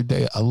try to make your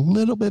day a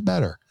little bit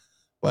better.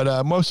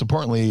 But most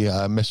importantly,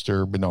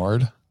 Mr.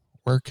 Bernard,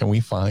 where can we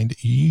find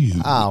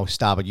you? Oh,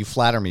 stop it. You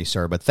flatter me,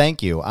 sir, but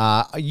thank you.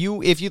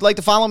 If you'd like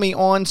to follow me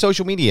on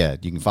social media,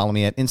 you can follow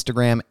me at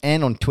Instagram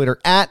and on Twitter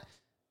at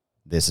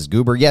This Is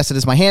Goober. Yes, it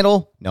is my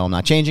handle. No, I'm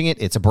not changing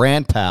it. It's a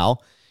brand,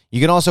 pal.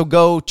 You can also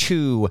go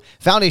to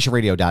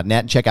foundationradio.net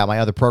and check out my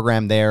other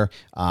program there.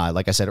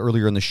 Like I said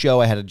earlier in the show,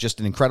 I had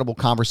just an incredible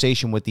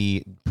conversation with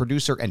the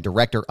producer and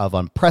director of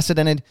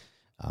Unprecedented,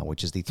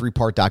 which is the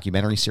 3-part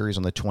documentary series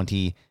on the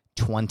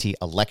 2020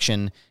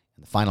 election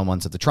and the final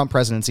months of the Trump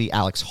presidency,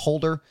 Alex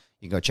Holder.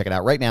 You can go check it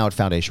out right now at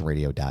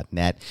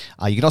foundationradio.net.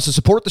 You can also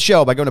support the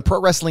show by going to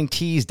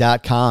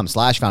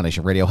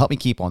prowrestlingtees.com/foundationradio. Help me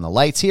keep on the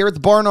lights here at the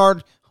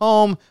Barnard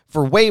home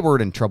for wayward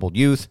and troubled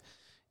youth.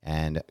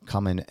 And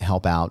come and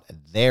help out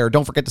there.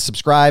 Don't forget to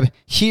subscribe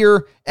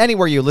here,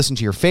 anywhere you listen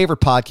to your favorite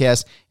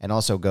podcast. And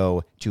also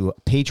go to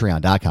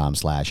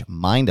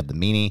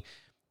patreon.com/mindofthemeanie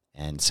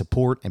and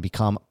support and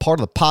become part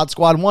of the Pod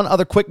Squad. One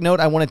other quick note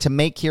I wanted to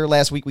make here.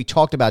 Last week we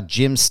talked about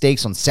Jim's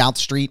Steaks on South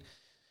Street.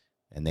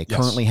 And they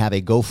currently have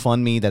a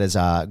GoFundMe that is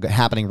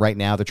happening right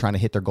now. They're trying to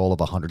hit their goal of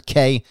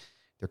 100K.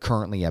 They're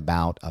currently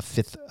about a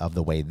fifth of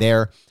the way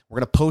there. We're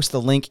going to post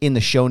the link in the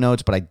show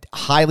notes, but I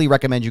highly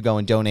recommend you go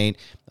and donate.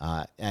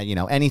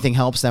 Anything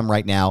helps them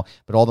right now,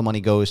 but all the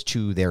money goes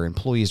to their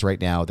employees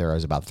right now. There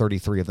is about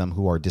 33 of them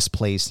who are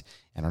displaced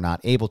and are not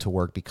able to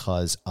work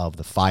because of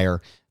the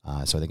fire.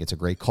 So I think it's a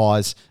great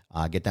cause.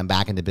 Get them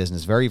back into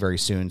business very, very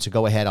soon. So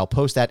go ahead. I'll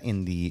post that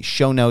in the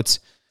show notes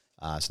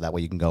so that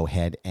way you can go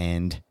ahead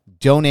and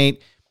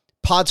donate.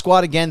 Pod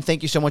Squad, again,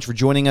 thank you so much for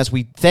joining us.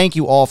 We thank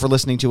you all for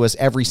listening to us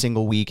every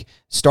single week,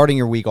 starting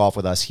your week off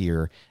with us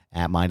here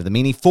at Mind of the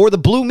Meanie for the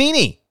Blue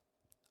Meanie.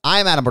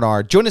 I'm Adam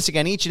Bernard. Join us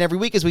again each and every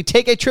week as we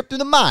take a trip through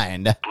the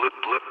mind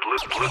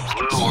Blue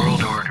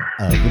World Order.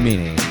 of the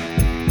Meanie.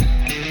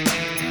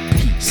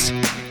 Peace.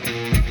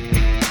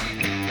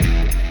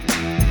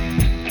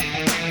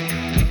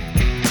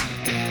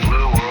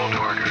 Blue World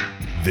Order.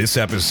 This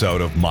episode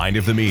of Mind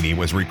of the Meanie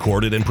was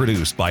recorded and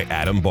produced by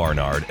Adam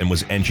Barnard and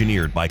was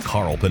engineered by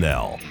Carl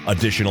Pinnell.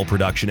 Additional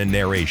production and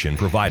narration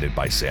provided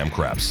by Sam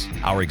Krebs.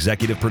 Our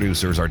executive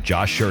producers are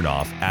Josh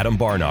Chernoff, Adam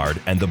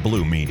Barnard, and the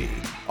Blue Meanie.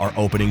 Our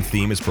opening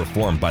theme is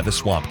performed by the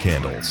Swamp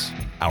Candles.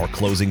 Our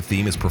closing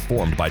theme is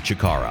performed by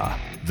Chikara.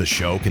 The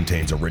show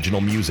contains original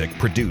music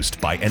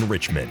produced by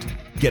Enrichment.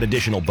 Get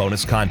additional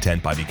bonus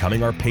content by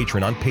becoming our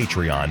patron on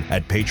Patreon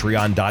at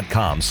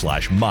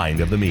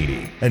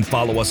patreon.com/mindofthemeanie. And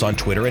follow us on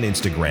Twitter and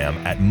Instagram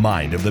at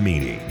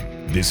mindofthemeanie.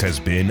 This has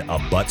been a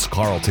Butts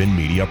Carlton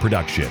media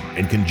production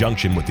in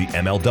conjunction with the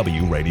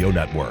MLW Radio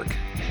Network.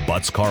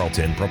 Butts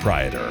Carlton,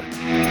 proprietor.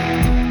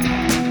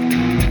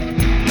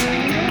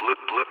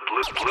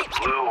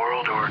 Blue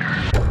World Order.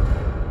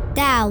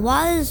 Dad,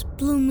 why is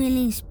Blue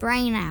Meanie's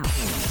brain out?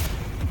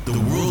 The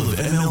world of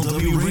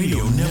MLW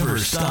Radio never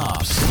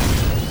stops.